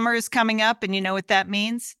 Liz, summer is coming up, and you know what that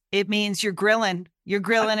means? It means you're grilling. You're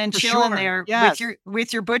grilling and chilling there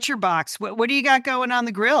with your butcher box. What do you got going on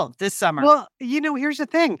the grill this summer? Well, here's the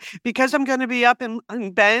thing. Because I'm going to be up in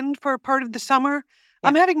Bend for part of the summer,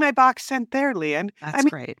 I'm having my box sent there, Leanne. That's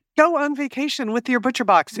great. Go on vacation with your butcher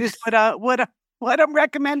box is what I'm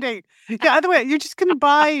recommending. Yeah, other way, you're just going to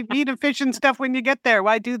buy meat and fish and stuff when you get there.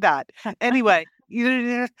 Why do that? Anyway,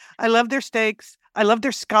 I love their steaks. I love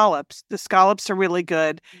their scallops. The scallops are really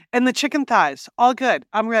good. And the chicken thighs, all good.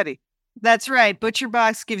 I'm ready. That's right. Butcher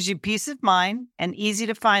Box gives you peace of mind and easy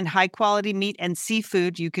to find high quality meat and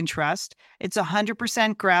seafood you can trust. It's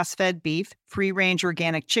 100% grass-fed beef, free-range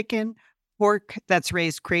organic chicken, pork that's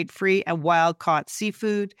raised crate-free, and wild-caught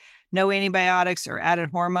seafood. No antibiotics or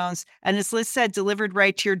added hormones. And as Liz said, delivered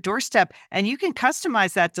right to your doorstep. And you can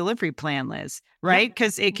customize that delivery plan, Liz, right?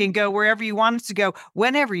 Because it can go wherever you want it to go,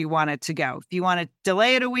 whenever you want it to go. If you want to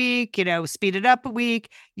delay it a week, speed it up a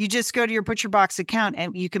week, you just go to your ButcherBox account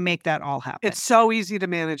and you can make that all happen. It's so easy to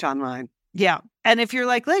manage online. Yeah. And if you're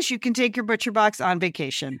like Liz, you can take your ButcherBox on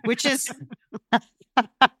vacation, which is...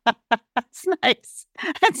 That's nice.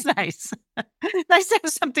 That's nice. Nice to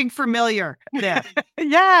have something familiar there.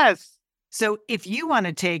 Yes. So if you want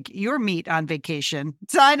to take your meat on vacation,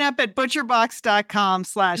 sign up at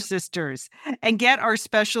butcherbox.com/sisters and get our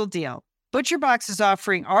special deal. ButcherBox is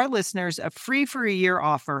offering our listeners a free for a year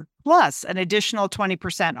offer plus an additional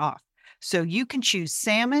 20% off. So you can choose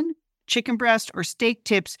salmon, chicken breast, or steak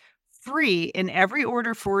tips free in every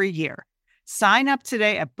order for a year. Sign up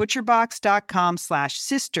today at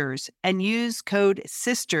butcherbox.com/sisters and use code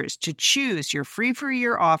SISTERS to choose your free for a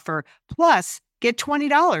year offer, plus get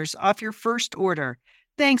 $20 off your first order.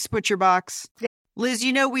 Thanks, ButcherBox. Liz,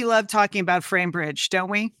 we love talking about FrameBridge, don't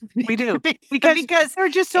we? We do. Because there are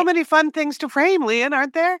just so many fun things to frame, Leanne,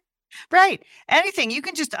 aren't there? Right. Anything. You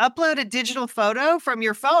can just upload a digital photo from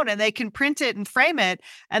your phone and they can print it and frame it.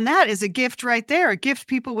 And that is a gift right there, a gift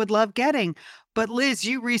people would love getting. But Liz,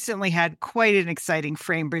 you recently had quite an exciting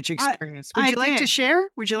FrameBridge experience. Would you like to share?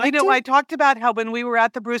 I talked about how when we were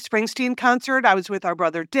at the Bruce Springsteen concert, I was with our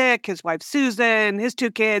brother Dick, his wife Susan, his two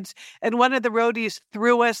kids, and one of the roadies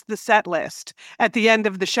threw us the set list at the end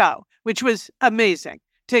of the show, which was amazing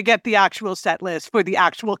to get the actual set list for the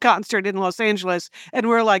actual concert in Los Angeles. And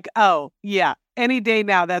we're like, oh, yeah. Any day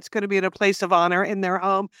now, that's going to be in a place of honor in their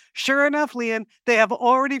home. Sure enough, Leanne, they have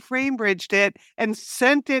already FrameBridged it and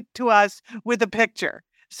sent it to us with a picture.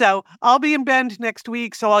 So I'll be in Bend next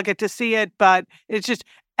week, so I'll get to see it. But it's just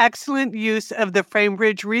excellent use of the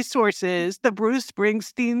FrameBridge resources, the Bruce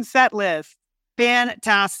Springsteen set list.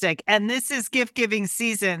 Fantastic. And this is gift giving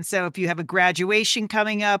season. So if you have a graduation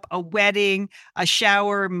coming up, a wedding, a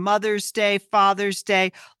shower, Mother's Day, Father's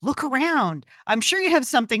Day, look around. I'm sure you have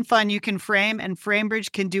something fun you can frame, and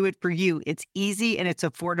FrameBridge can do it for you. It's easy and it's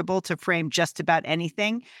affordable to frame just about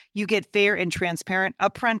anything. You get fair and transparent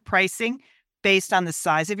upfront pricing. based on the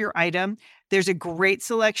size of your item. There's a great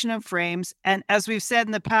selection of frames. And as we've said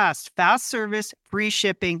in the past, fast service, free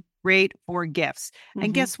shipping, great for gifts.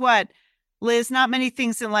 And guess what? Liz, not many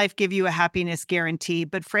things in life give you a happiness guarantee,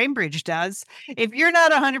 but FrameBridge does. If you're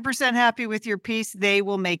not 100% happy with your piece, they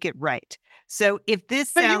will make it right. So if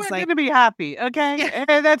this sounds you're like... going to be happy, okay? Yeah.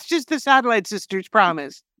 And that's just the Satellite Sisters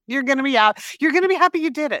promise. You're going to be out. You're going to be happy you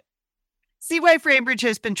did it. See why FrameBridge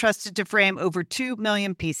has been trusted to frame over 2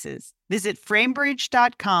 million pieces. Visit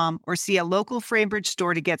framebridge.com or see a local FrameBridge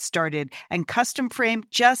store to get started and custom frame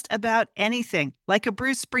just about anything, like a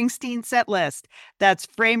Bruce Springsteen set list. That's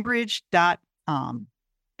framebridge.com.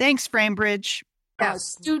 Thanks, FrameBridge.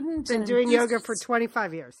 Student been doing yoga for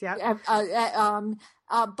 25 years. Yeah.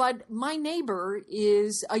 But my neighbor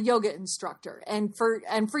is a yoga instructor, and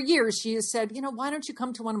for years she has said, why don't you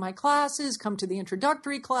come to one of my classes? Come to the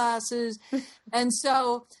introductory classes, and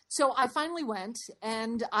so I finally went,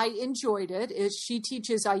 and I enjoyed it. She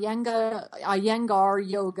teaches Iyengar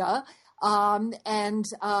yoga. And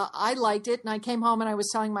I liked it, and I came home and I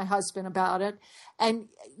was telling my husband about it. And,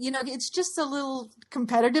 it's just a little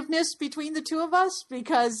competitiveness between the two of us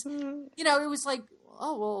because, it was like,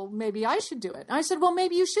 oh, well, maybe I should do it. And I said, well,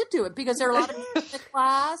 maybe you should do it because there are a lot of people in the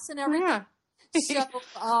class and everything. Yeah.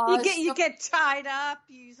 So, you get tied up,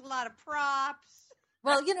 you use a lot of props.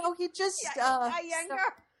 Well, he just,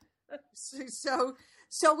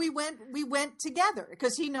 So we went together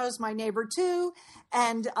because he knows my neighbor too.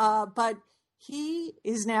 And, but he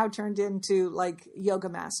is now turned into like yoga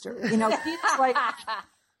master, he's like,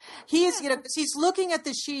 he's looking at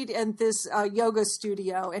the sheet in this yoga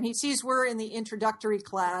studio and he sees we're in the introductory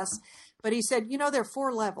class, but he said, there are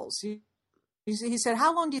 4 levels. He said,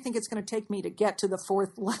 how long do you think it's going to take me to get to the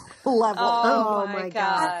 4th level? Oh my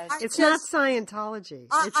God. It's not Scientology.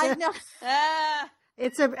 I know.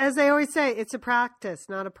 As they always say, it's a practice,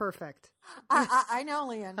 not a perfect. I know,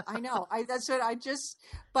 Leanne. I know. That's what I just,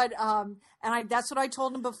 but, that's what I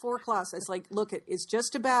told him before class. I was like, look, it's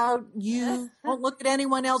just about you. Don't look at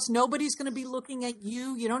anyone else. Nobody's going to be looking at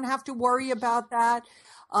you. You don't have to worry about that.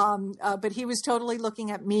 But he was totally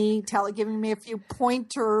looking at me, giving me a few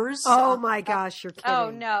pointers. Oh my gosh, you're kidding. Oh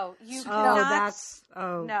no, no.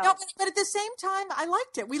 But at the same time, I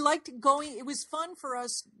liked it. We liked going. It was fun for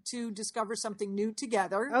us to discover something new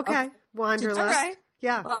together. Okay. Wanderlust. Okay.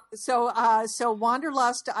 Yeah. So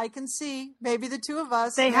Wanderlust, I can see maybe the two of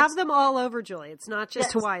us. They have them all over, Julie. It's not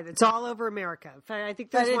just Hawaii. It's all over America. In fact, I think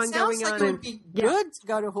there's one going on. It would be good to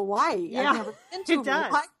go to Hawaii. Yeah, I've never been to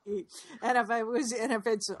Hawaii, and if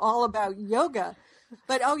it's all about yoga.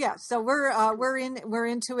 But so we're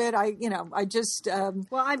into it. I just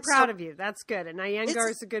well, I'm proud of you. That's good. And Iyengar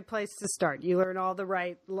is a good place to start. You learn all the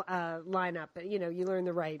right lineup. You learn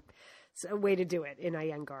the right way to do it in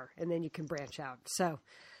Iyengar, and then you can branch out. So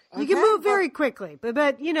you can move very quickly. But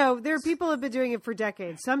there are people who have been doing it for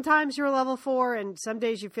decades. Sometimes you're a level 4, and some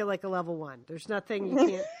days you feel like a level 1. There's nothing you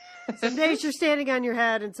can't. Some days you're standing on your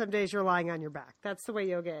head, and some days you're lying on your back. That's the way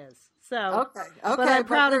yoga is. So okay. But I'm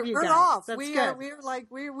proud of you guys. We're off. That's good.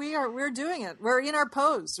 We're doing it. We're in our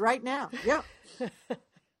pose right now. Yeah.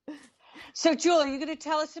 So, Julie, are you going to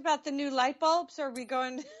tell us about the new light bulbs, or are we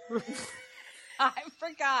going? I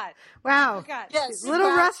forgot. Wow. Yes, a little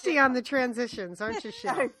rusty on the transitions, aren't you,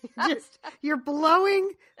 Sheila? You're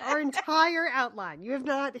blowing our entire outline. You have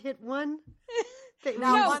not hit one thing.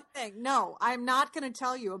 One thing. No, I'm not going to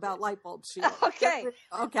tell you about light bulbs, Sheila. Okay.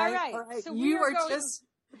 All right. So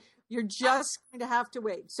you're just going to have to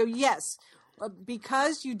wait. So yes,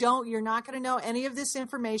 because you're not going to know any of this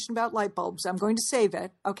information about light bulbs. I'm going to save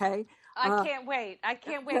it. Okay. I can't wait.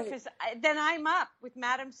 Because then I'm up with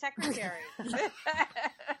Madam Secretary.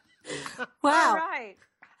 Wow. All right.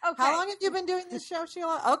 Okay. How long have you been doing this show,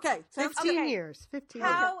 Sheila? Okay. 15 years. 15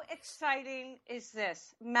 years. How exciting is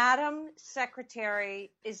this? Madam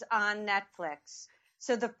Secretary is on Netflix.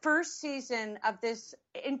 So the first season of this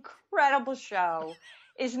incredible show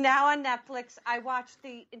is now on Netflix. I watched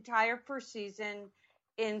the entire first season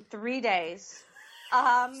in 3 days.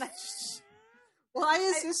 Why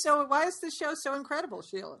is this show so incredible,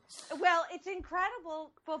 Sheila? Well, it's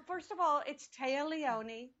incredible. Well, first of all, it's Téa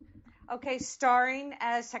Leoni, starring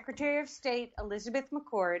as Secretary of State Elizabeth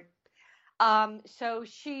McCord. So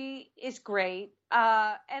she is great.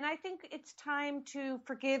 And I think it's time to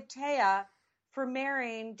forgive Téa for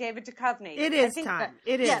marrying David Duchovny. It is time.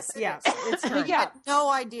 Yes, it's time. We had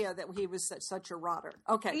no idea that he was such a rotter.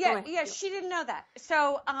 Okay. Yeah, she didn't know that.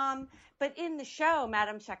 So, but in the show,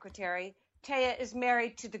 Madam Secretary, Téa is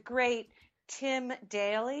married to the great Tim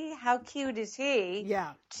Daly. How cute is he?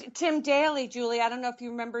 Yeah. Tim Daly, Julie, I don't know if you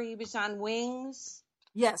remember, he was on Wings.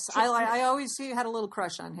 Yes, I always had a little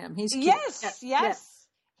crush on him. He's cute. Yes.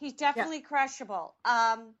 He's definitely crushable.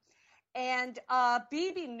 And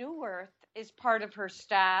Bebe Neuwirth is part of her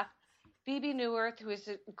staff. Bebe Neuwirth, who is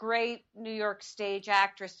a great New York stage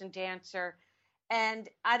actress and dancer. And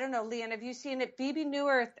I don't know, Leanne, have you seen it? Bebe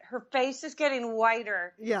Neuwirth, her face is getting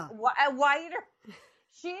whiter. Yeah. Whiter.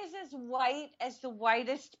 She is as white as the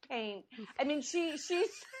whitest paint. I mean, she is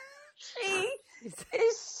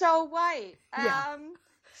so white. Yeah.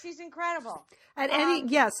 She's incredible. And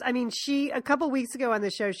a couple weeks ago on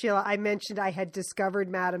the show, Sheila, I mentioned I had discovered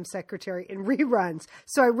Madam Secretary in reruns.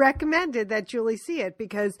 So I recommended that Julie see it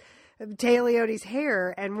because Téa Leoni's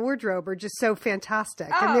hair and wardrobe are just so fantastic.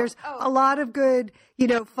 And there's a lot of good,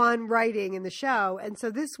 fun writing in the show. And so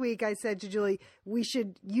this week I said to Julie,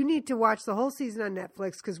 you need to watch the whole season on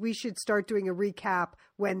Netflix because we should start doing a recap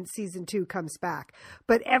when season 2 comes back.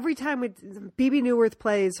 But every time Bebe Neuwirth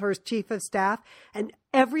plays her chief of staff, and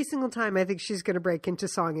every single time I think she's going to break into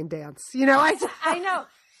song and dance. I know.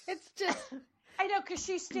 It's just, I know, because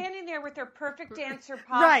she's standing there with her perfect dancer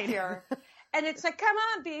posture. Right. And it's like, come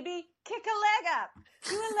on, Bebe, kick a leg up.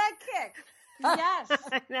 Do a leg kick. Yes.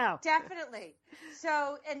 I know. Definitely.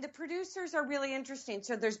 So, and the producers are really interesting.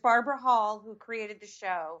 So there's Barbara Hall, who created the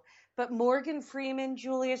show, but Morgan Freeman,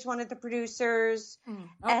 Julie, is one of the producers. Okay.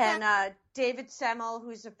 And David Semmel,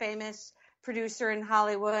 who's a famous producer in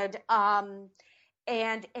Hollywood.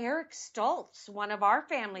 And Eric Stoltz, one of our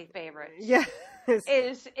family favorites.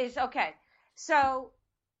 Is okay. So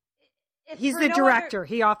he's the director.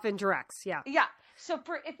 He often directs. Yeah. Yeah. So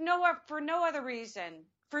for no other reason,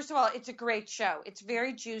 first of all, it's a great show. It's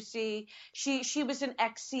very juicy. She was an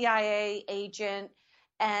ex-CIA agent,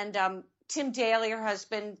 and Tim Daly, her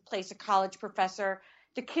husband, plays a college professor.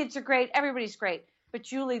 The kids are great. Everybody's great. But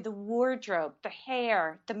Julie, the wardrobe, the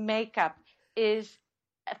hair, the makeup is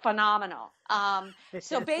phenomenal.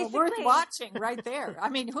 So basically, worth watching right there. I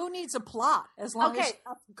mean, who needs a plot as long as you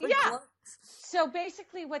have good clothes? So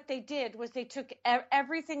basically what they did was they took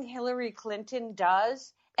everything Hillary Clinton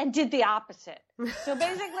does and did the opposite. So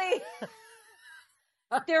basically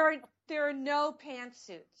there are no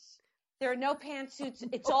pantsuits. There are no pantsuits.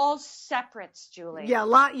 It's all separates, Julie.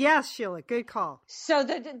 Yeah, yes, Sheila, good call. So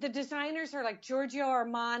the designers are like Giorgio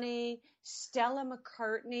Armani, Stella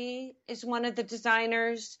McCartney is one of the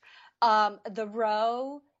designers, the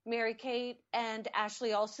Row, Mary-Kate and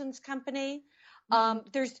Ashley Olsen's company.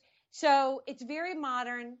 So it's very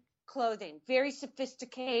modern clothing, very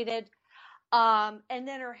sophisticated. And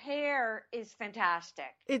then her hair is fantastic.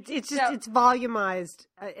 It's volumized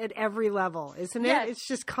at every level, isn't it? Yes. It's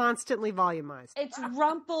just constantly volumized. It's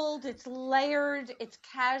rumpled, it's layered, it's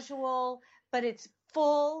casual, but it's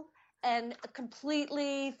full and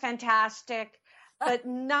completely fantastic, but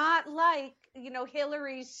not like,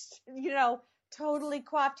 Hillary's, totally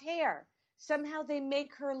coiffed hair. Somehow they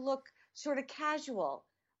make her look sort of casual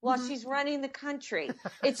while she's running the country.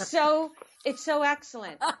 It's so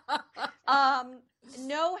excellent.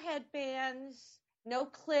 No headbands, no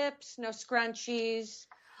clips, no scrunchies,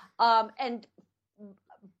 and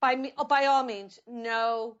by all means,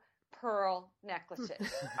 no pearl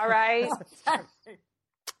necklaces. All right.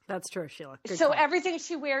 That's true, Sheila. Good so call. Everything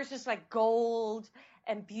she wears is like gold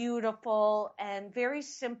and beautiful and very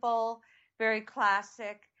simple, very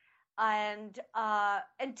classic, and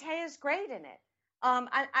Téa's great in it.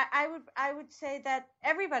 I would say that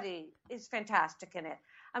everybody is fantastic in it.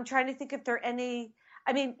 I'm trying to think if there are any.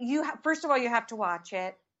 I mean, first of all, you have to watch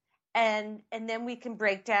it, and then we can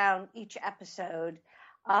break down each episode.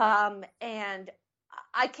 And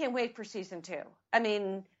I can't wait for season 2. I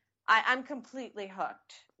mean, I'm completely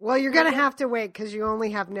hooked. Well, you're going to have to wait because you only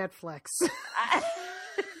have Netflix.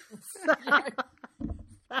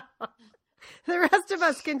 The rest of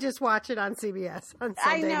us can just watch it on CBS on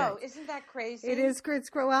Sunday I know. night. Isn't that crazy? It is great.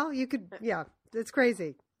 Well, you could, it's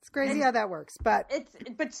crazy. It's crazy how that works, but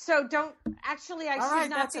so don't actually. I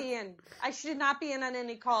should not be in on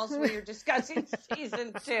any calls where you're discussing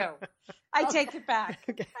season 2. I take it back.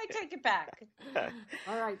 Okay. I take it back.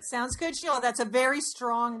 All right, sounds good, Sheila. That's a very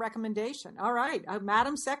strong recommendation. All right,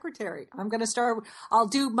 Madam Secretary, I'm going to start. I'll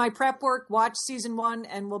do my prep work, watch season 1,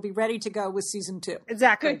 and we'll be ready to go with season 2.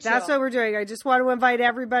 Exactly. That's what we're doing. I just want to invite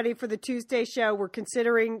everybody for the Tuesday show. We're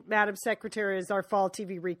considering Madam Secretary as our fall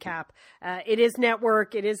TV recap. It is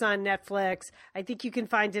network. It is on Netflix. I think you can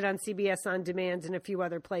find it on CBS On Demand and a few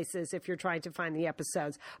other places if you're trying to find the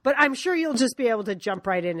episodes. But I'm sure you'll just be able to jump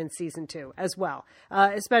right in season 2 as well,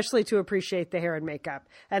 especially to appreciate the hair and makeup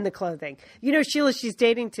and the clothing. Sheila, she's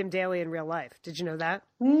dating Tim Daly in real life. Did you know that?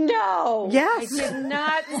 No. Yes. I did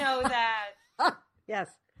not know that. Yes.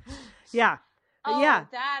 Yeah. Yeah.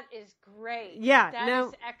 That is great. Yeah. That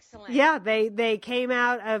is excellent. Yeah, they came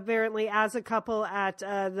out apparently as a couple at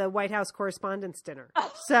the White House Correspondents' Dinner.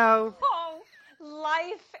 So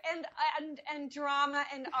life and drama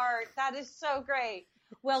and art. That is so great.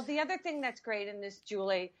 Well, the other thing that's great in this,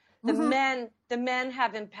 Julie, the men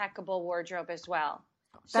have impeccable wardrobe as well.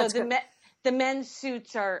 So the men's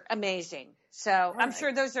suits are amazing. So I'm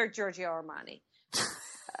sure those are Giorgio Armani.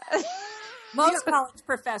 Most college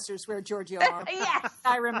professors wear Giorgio Armani. Yes,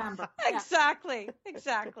 I remember. Exactly.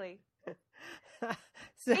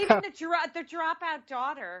 So, even the dropout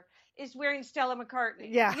daughter is wearing Stella McCartney.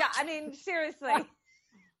 Yeah. I mean, seriously.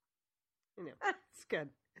 It's good.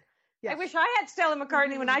 Yeah. I wish I had Stella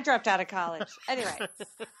McCartney when I dropped out of college. Anyway.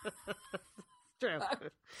 True.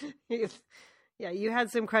 Yeah, you had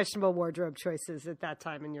some questionable wardrobe choices at that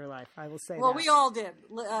time in your life. I will say well, that. we all did.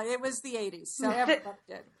 It was the 80s, so everybody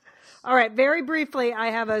did. All right, very briefly, I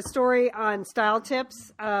have a story on style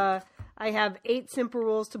tips. I have 8 simple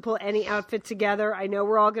rules to pull any outfit together. I know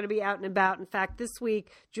we're all going to be out and about. In fact, this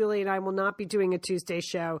week, Julie and I will not be doing a Tuesday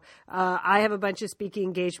show. I have a bunch of speaking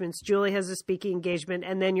engagements. Julie has a speaking engagement,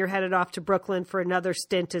 and then you're headed off to Brooklyn for another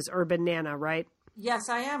stint as Urban Nana, right? Yes,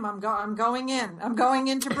 I am. I'm going in. I'm going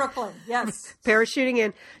into Brooklyn. Yes. Parachuting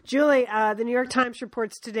in. Julie, the New York Times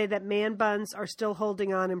reports today that man buns are still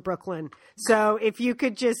holding on in Brooklyn. So if you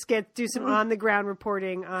could just do some on-the-ground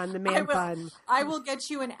reporting on the man bun. I will get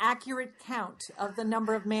you an accurate count of the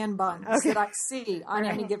number of man buns that I see on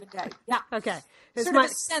any given day. Yeah. Okay. Sort of a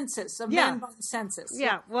census, man bun census.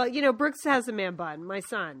 Yeah. Well, Brooks has a man bun, my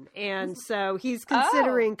son. And so he's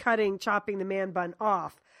considering chopping the man bun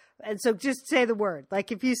off. And so just say the word.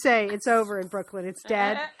 Like if you say it's over in Brooklyn, it's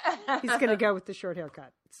dead, he's going to go with the short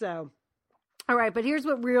haircut. So, all right. But here's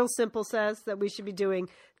what Real Simple says that we should be doing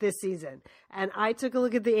this season. And I took a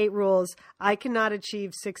look at the 8 rules. I cannot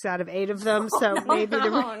achieve 6 out of 8 of them. So maybe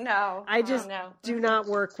I just do not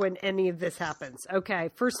work when any of this happens.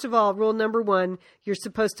 Okay. First of all, rule number 1, you're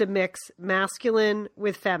supposed to mix masculine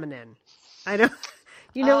with feminine. I don't,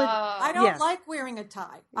 I don't like wearing a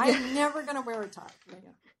tie. I'm never going to wear a tie.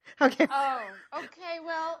 Okay. Oh, okay.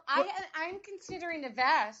 Well, I'm considering a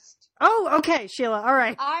vest. Oh, okay, Sheila. All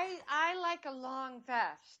right. I like a long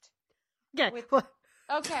vest. Okay.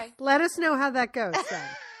 Okay. Let us know how that goes then.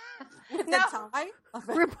 With the tie?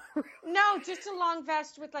 No, just a long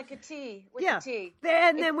vest with like a tee. A tee.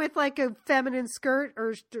 And then with like a feminine skirt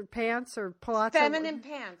or pants or palazzo. Feminine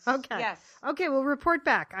pants. Okay. Yes. Okay, we'll report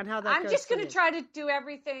back on how that goes. I'm just going to try to do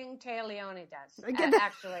everything Téa Leoni does,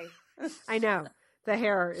 actually. I know. The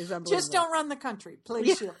hair is unbelievable. Just don't run the country,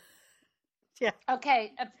 please. Sheila. Yeah.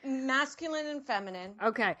 Okay. Masculine and feminine.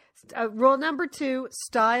 Okay. Rule number 2,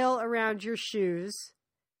 style around your shoes,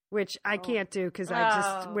 which I can't do because I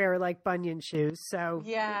just wear like bunion shoes. So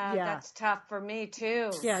yeah, that's tough for me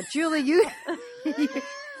too. Yeah. Julie, you.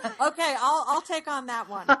 Okay, I'll take on that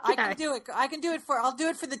one. Okay. I can do it. I'll do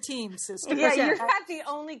it for the team, sister. Yeah, you have the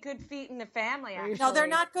only good feet in the family, actually. No, they're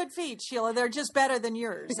not good feet, Sheila. They're just better than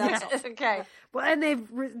yours. That's all. Okay. Well, and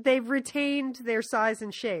they've retained their size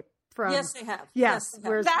and shape from. Yes, they have. Yes, they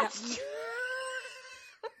have. That's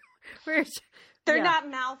they're not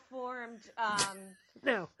malformed.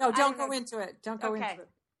 No, don't go into it. Don't go into it.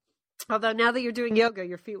 Although now that you're doing yoga,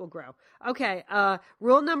 your feet will grow. Okay.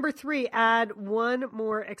 Rule number 3, add one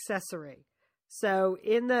more accessory. So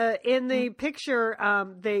in the picture,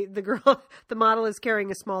 the model is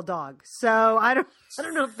carrying a small dog. So I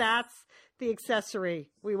don't know if that's the accessory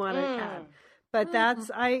we want to add. But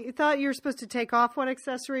I thought you were supposed to take off one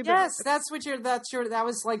accessory. But yes, that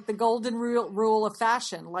was like the golden rule of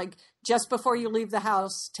fashion. Like just before you leave the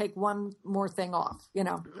house, take one more thing off,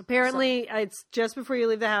 Apparently it's just before you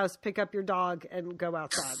leave the house, pick up your dog and go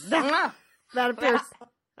outside. That appears.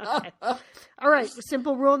 Okay. All right.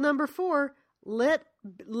 Simple rule number 4, let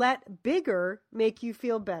bigger make you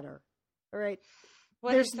feel better. All right.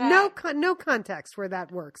 There's no context where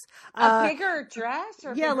that works. A bigger dress?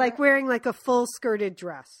 Or like wearing like a full skirted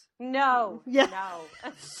dress. No. Yeah.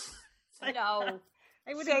 No. No.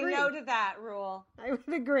 I would say agree. no to that rule. I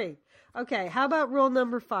would agree. Okay. How about rule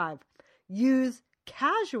number 5? Use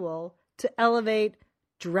casual to elevate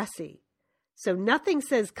dressy. So nothing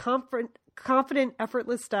says confident,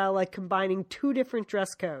 effortless style like combining 2 different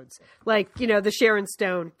dress codes. Like, the Sharon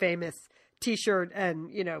Stone famous T-shirt and,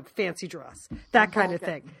 fancy dress. That kind of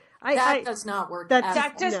thing. That does not work.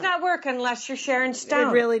 That does not work unless you're Sharon Stone.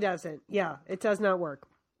 It really doesn't. Yeah, it does not work.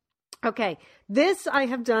 Okay, this I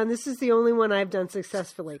have done. This is the only one I've done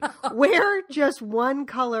successfully. Wear just one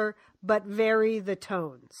color, but vary the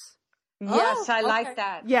tones. Yes, I like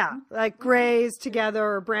that. Yeah, like grays together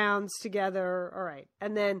or browns together. All right.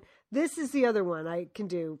 And then this is the other one I can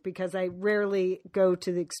do because I rarely go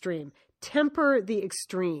to the extreme. Temper the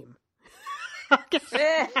extreme.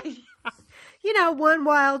 Okay. One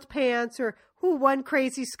wild pants or one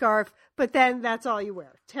crazy scarf, but then that's all you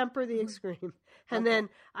wear. Temper the extreme. And then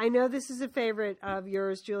I know this is a favorite of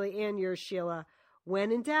yours, Julie, and yours, Sheila.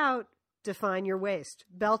 When in doubt, define your waist.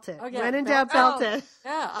 Belt it. Okay, when in doubt, belt it.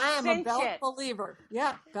 Yeah, I am a belt believer.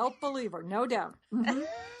 Yeah, belt believer, no doubt. Mm-hmm.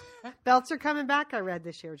 Belts are coming back, I read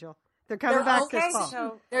this year, Jill. They're coming back this fall.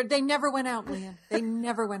 So they never went out, Leanne. They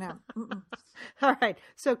never went out. Mm-mm. All right.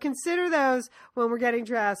 So consider those when we're getting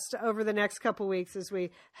dressed over the next couple weeks as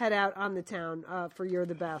we head out on the town for You're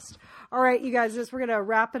the Best. All right, you guys, we're going to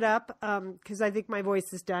wrap it up because I think my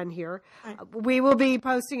voice is done here. Right. We will be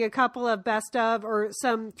posting a couple of best of or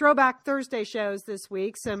some Throwback Thursday shows this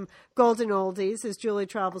week, some golden oldies as Julie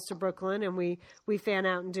travels to Brooklyn and we fan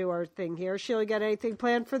out and do our thing here. Sheila, got anything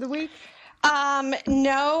planned for the week?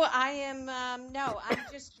 No, I'm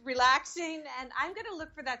just relaxing and I'm going to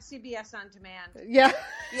look for that CBS On Demand. Yeah.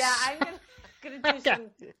 Yeah, I'm going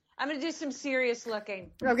to do some serious looking.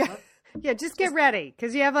 Okay. Yeah, just get ready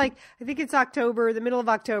because you have I think it's October, the middle of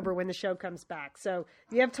October when the show comes back. So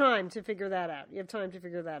you have time to figure that out.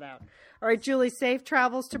 All right, Julie, safe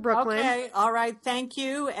travels to Brooklyn. Okay. All right. Thank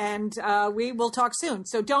you. And we will talk soon.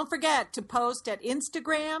 So don't forget to post at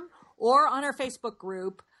Instagram or on our Facebook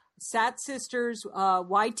group, Sat Sisters,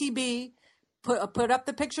 YTB. Put up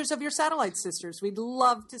the pictures of your satellite sisters. We'd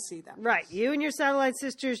love to see them. Right, you and your satellite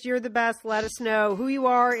sisters. You're the best. Let us know who you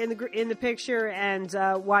are in the picture and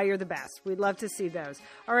why you're the best. We'd love to see those.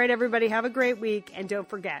 All right, everybody, have a great week, and don't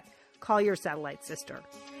forget, call your satellite sister.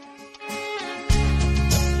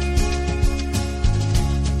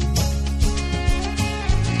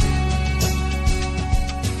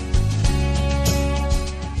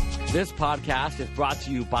 This podcast is brought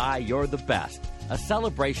to you by You're the Best, a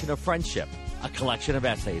celebration of friendship, a collection of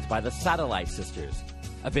essays by the Satellite Sisters.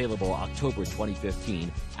 Available October 2015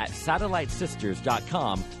 at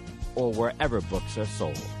satellitesisters.com or wherever books are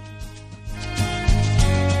sold.